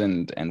models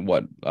and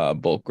what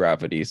bulk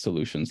gravity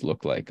solutions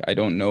look like. I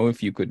don't know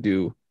if you could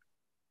do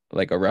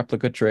like a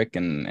replica trick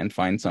and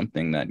find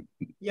something that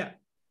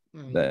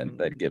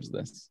that gives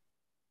this.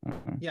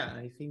 Yeah,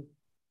 I think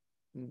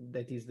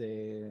that is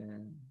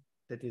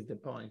the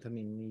point. I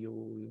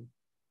mean,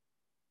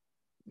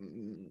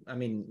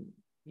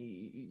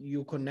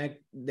 you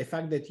connect the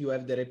fact that you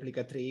have the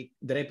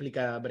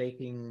replica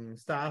breaking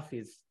stuff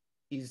is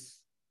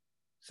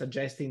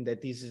suggesting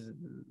that this is,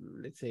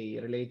 let's say,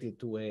 related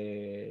to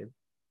a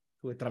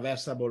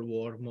traversable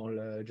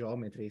wormhole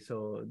geometry.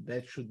 So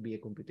that should be a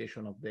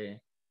computation of the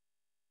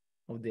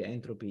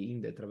entropy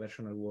in the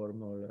traversable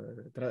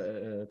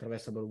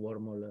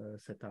wormhole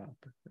setup,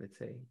 let's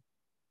say.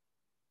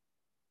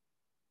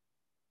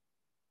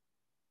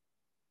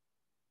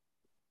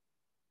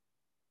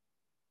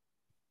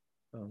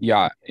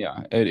 Yeah,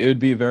 it would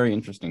be very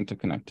interesting to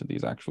connect to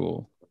these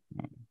actual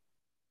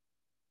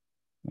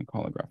like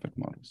holographic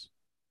models.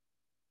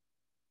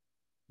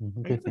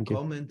 Okay, I have a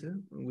comment,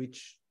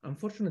 which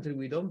unfortunately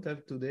we don't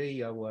have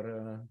today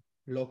our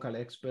local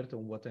expert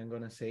on what I'm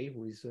going to say,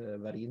 who is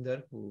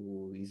Varinder,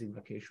 who is in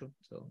vacation,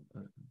 so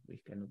we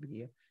cannot be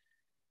here.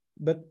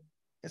 But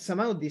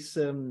somehow this,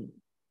 I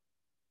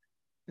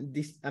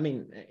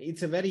mean,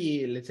 it's a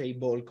very, let's say,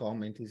 bold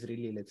comment. It's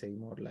really, let's say,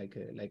 more like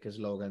a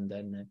slogan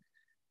than,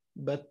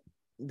 but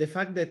the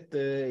fact that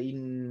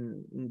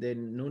in the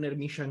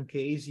non-Hermitian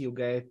case, you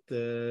get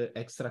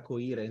extra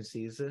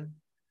coherencies,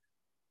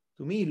 to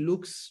me, it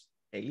looks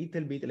a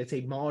little bit, let's say,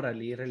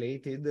 morally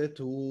related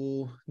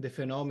to the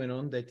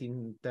phenomenon that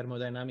in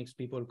thermodynamics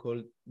people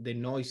call the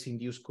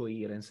noise-induced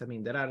coherence. I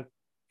mean, there are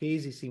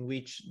cases in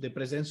which the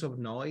presence of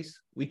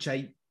noise, which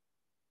I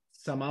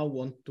somehow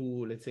want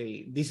to, let's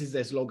say, this is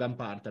the slogan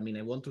part. I mean,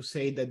 I want to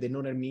say that the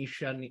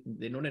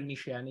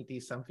non-Hermitianity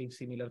is something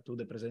similar to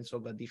the presence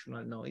of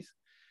additional noise.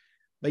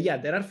 But yeah,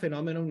 there are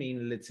phenomena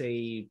in, let's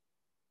say,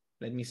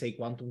 let me say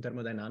quantum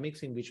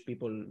thermodynamics, in which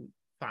people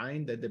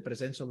find that the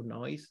presence of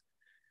noise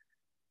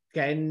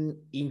can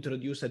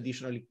introduce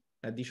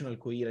additional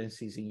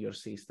coherencies in your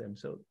system.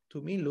 So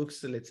to me, it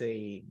looks, let's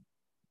say,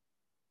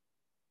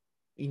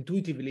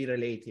 intuitively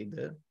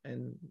related,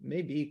 and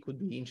maybe it could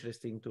be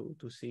interesting to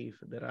see if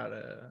there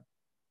are,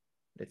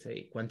 let's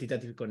say,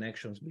 quantitative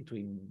connections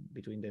between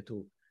the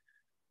two.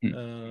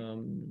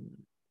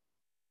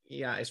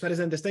 Yeah, as far as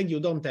I understand, you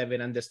don't have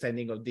an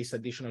understanding of these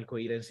additional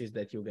coherencies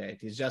that you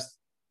get. It's just,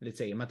 let's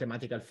say, a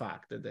mathematical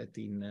fact that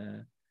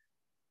in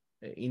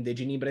the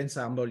Ginebra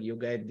ensemble, you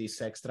get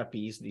this extra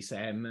piece, this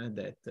M,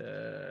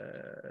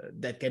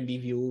 that can be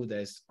viewed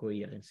as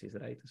coherencies,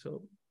 right?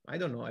 So I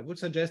don't know. I would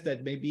suggest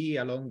that maybe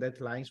along that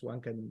lines, one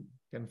can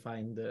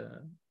find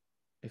a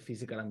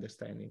physical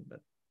understanding. But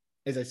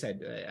as I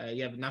said, I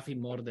have nothing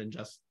more than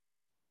just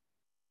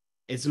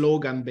a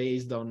slogan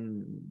based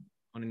on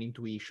an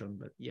intuition.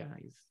 But yeah,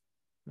 it's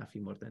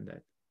nothing more than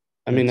that.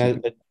 I mean, as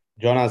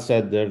Jonah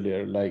said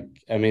earlier, like,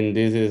 I mean,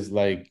 this is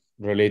like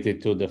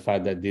related to the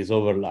fact that these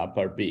overlap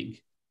are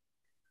big.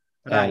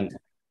 Right.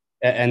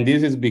 And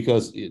this is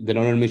because the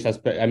non-Hermitian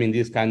spectrum, I mean,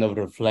 this kind of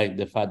reflect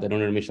the fact that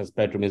non-Hermitian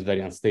spectrum is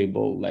very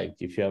unstable. Like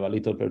if you have a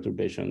little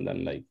perturbation,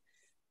 then like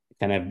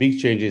can have big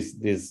changes,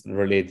 this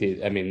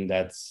related. I mean,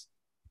 that's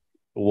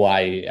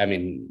why, I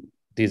mean,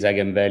 these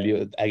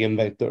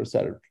eigenvectors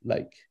are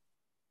like,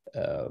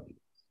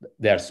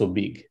 they are so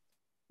big.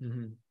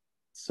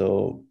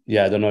 So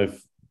yeah, I don't know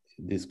if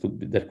this could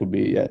be, that could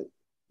be, yeah.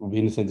 I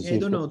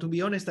don't know. To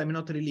be honest, I'm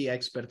not really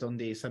expert on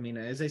this. I mean,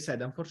 as I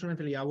said,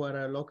 unfortunately,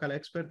 our local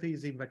expert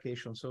is in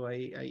vacation. So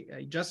I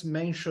just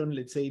mentioned,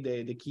 let's say,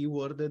 the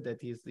keyword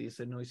that is this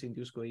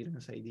noise-induced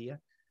coherence idea.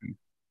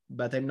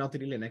 But I'm not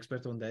really an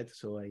expert on that.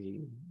 So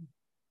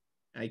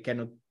I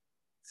cannot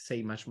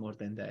say much more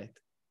than that.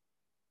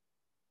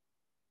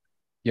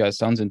 Yeah, it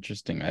sounds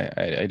interesting.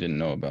 I didn't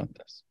know about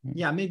this.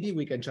 Yeah, maybe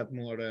we can chat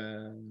more,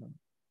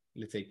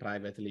 let's say,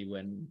 privately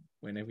when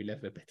I will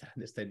have a better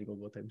understanding of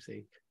what I'm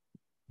saying.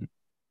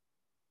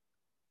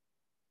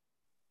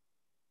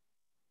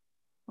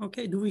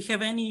 Okay, do we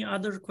have any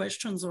other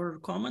questions or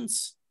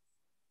comments?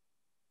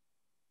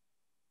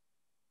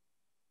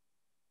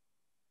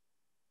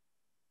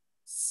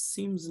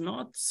 Seems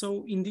not.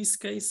 So in this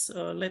case,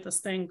 let us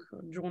thank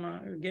Jonah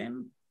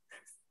again.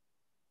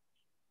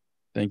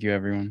 Thank you,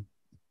 everyone.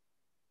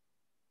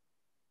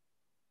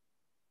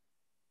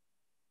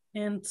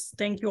 And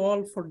thank you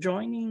all for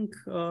joining.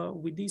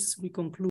 With this, we conclude.